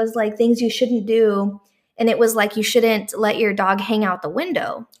them was like things you shouldn't do. And it was like, you shouldn't let your dog hang out the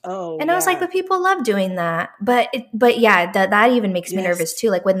window. Oh, and I was like, but people love doing that. But yeah, that even makes me nervous too.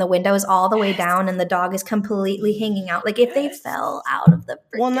 Like, when the window is all the way down and the dog is completely hanging out. Like, if they fell out of the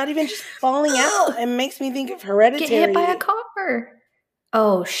well, not even just falling out. It makes me think of Hereditary. Get hit by a car.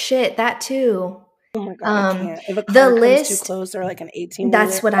 Oh shit, that too. Oh my God, I can't. If a car comes too close, or like an 18.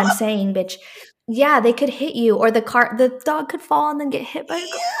 That's what I'm saying, bitch. Yeah, they could hit you, or the dog could fall and then get hit by a car.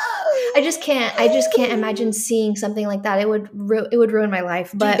 I just can't imagine seeing something like that. It would ruin my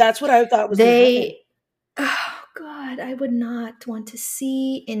life. But dude, that's what I thought was oh God, I would not want to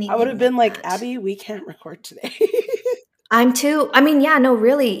see anything. I would have been like, Abby, we can't record today.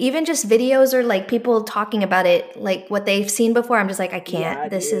 Really. Even just videos or like people talking about it, like what they've seen before. I'm just like, I can't. Yeah,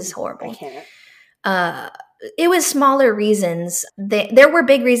 this is horrible. I can't. It was smaller reasons. There were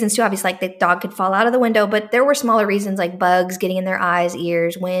big reasons too, obviously, like the dog could fall out of the window, but there were smaller reasons like bugs getting in their eyes,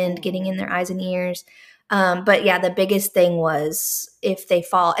 ears, wind getting in their eyes and ears. But yeah, the biggest thing was if they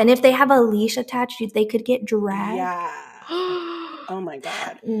fall and if they have a leash attached, they could get dragged. Yeah. Oh my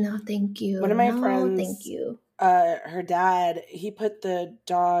God. No, thank you. One of my friends, thank you. Her dad, he put the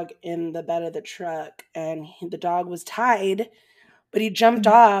dog in the bed of the truck, and the dog was tied, but he jumped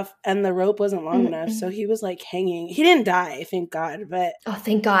off and the rope wasn't long enough. So he was like hanging. He didn't die, thank God. But oh,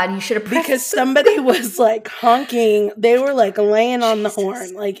 thank God. You should have pressed because somebody was like honking. They were like laying on the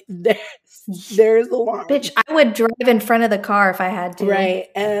horn. Like there's the alarm. Bitch, I would drive in front of the car if I had to. Right.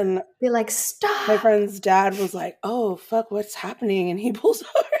 And be like, stop. My friend's dad was like, oh, fuck, what's happening? And he pulls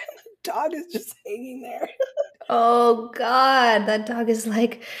over and the dog is just hanging there. Oh God, that dog is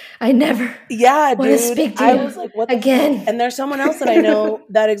like, I never want to speak to I you was like, what again. And there's someone else that I know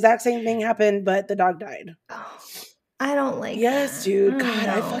that exact same thing happened, but the dog died. Oh, I don't like Yes, that. dude. God,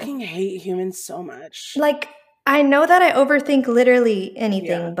 I fucking hate humans so much. Like, I know that I overthink literally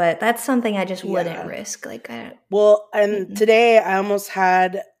anything, but that's something I just wouldn't risk. Like, today I almost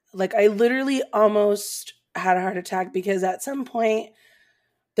had, like, I literally almost had a heart attack because at some point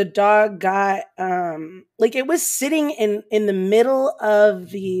the dog got, like, it was sitting in the middle of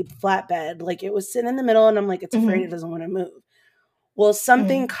the flatbed. Like, it was sitting in the middle, and I'm like, it's afraid it doesn't want to move. Well,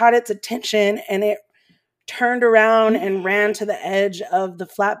 something caught its attention, and it turned around and ran to the edge of the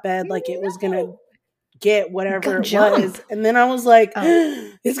flatbed like it was going to get whatever it was. And then I was like,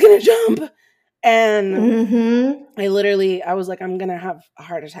 it's going to jump. And I was like, I'm going to have a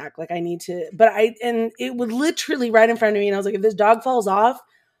heart attack. Like, I need to, and it was literally right in front of me. And I was like, if this dog falls off,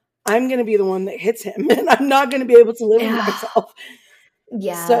 I'm going to be the one that hits him, and I'm not going to be able to live with myself.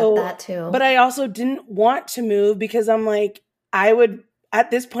 Yeah, so, that too. But I also didn't want to move because I'm like, I would,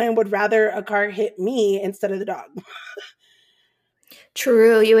 at this point, would rather a car hit me instead of the dog.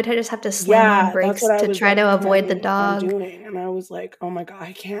 True. You would just have to slam on brakes to try to avoid the dog. And I was like, oh my God,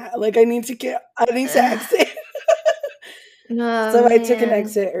 I can't. Like, I need to exit. So I took an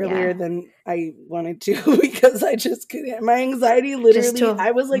exit earlier than I wanted to because I just couldn't. My anxiety literally,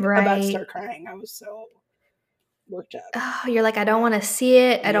 I was like about to start crying. I was so worked up. Oh, you're like, I don't want to see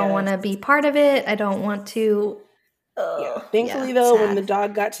it. I don't want to be part of it. I don't want to. Thankfully, though, when the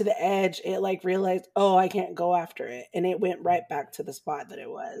dog got to the edge, it like realized, oh, I can't go after it. And it went right back to the spot that it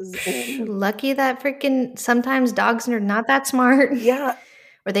was. Lucky that freaking sometimes dogs are not that smart. Yeah.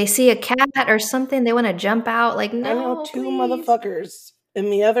 Or they see a cat or something, they want to jump out. Like, no, I know two motherfuckers in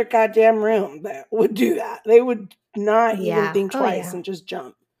the other goddamn room that would do that. They would not even think twice and just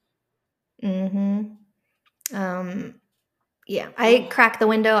jump. Yeah, I crack the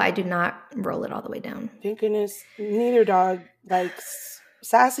window. I do not roll it all the way down. Thank goodness. Neither dog likes.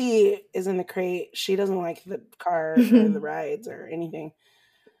 Sassy is in the crate. She doesn't like the car or the rides or anything.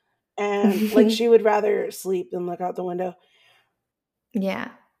 And like, she would rather sleep than look out the window. Yeah.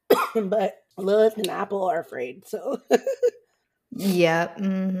 But Lilith and Apple are afraid, so. Yeah.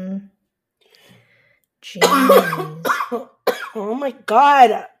 Oh my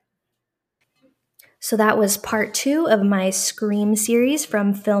God. So that was part 2 of my Scream series,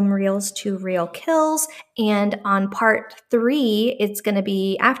 from film reels to real kills. And on part 3, it's going to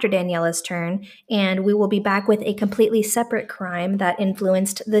be after Daniela's turn, and we will be back with a completely separate crime that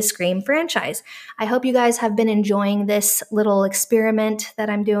influenced the Scream franchise. I hope you guys have been enjoying this little experiment that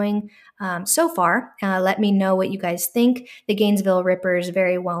I'm doing so far. Let me know what you guys think. The Gainesville Ripper is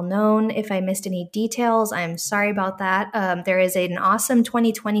very well known. If I missed any details, I'm sorry about that. There is an awesome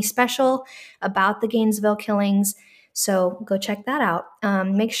 2020 special about the Gainesville killings, so go check that out.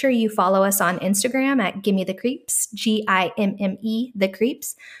 Make sure you follow us on Instagram at Gimme the Creeps, GIMME the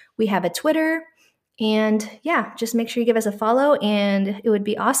Creeps. We have a Twitter, and yeah, just make sure you give us a follow, and it would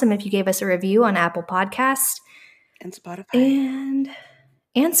be awesome if you gave us a review on Apple Podcasts and Spotify.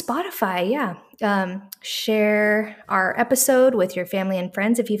 And Spotify, yeah. Share our episode with your family and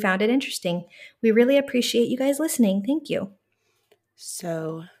friends if you found it interesting. We really appreciate you guys listening. Thank you.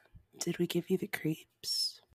 So, did we give you the creeps?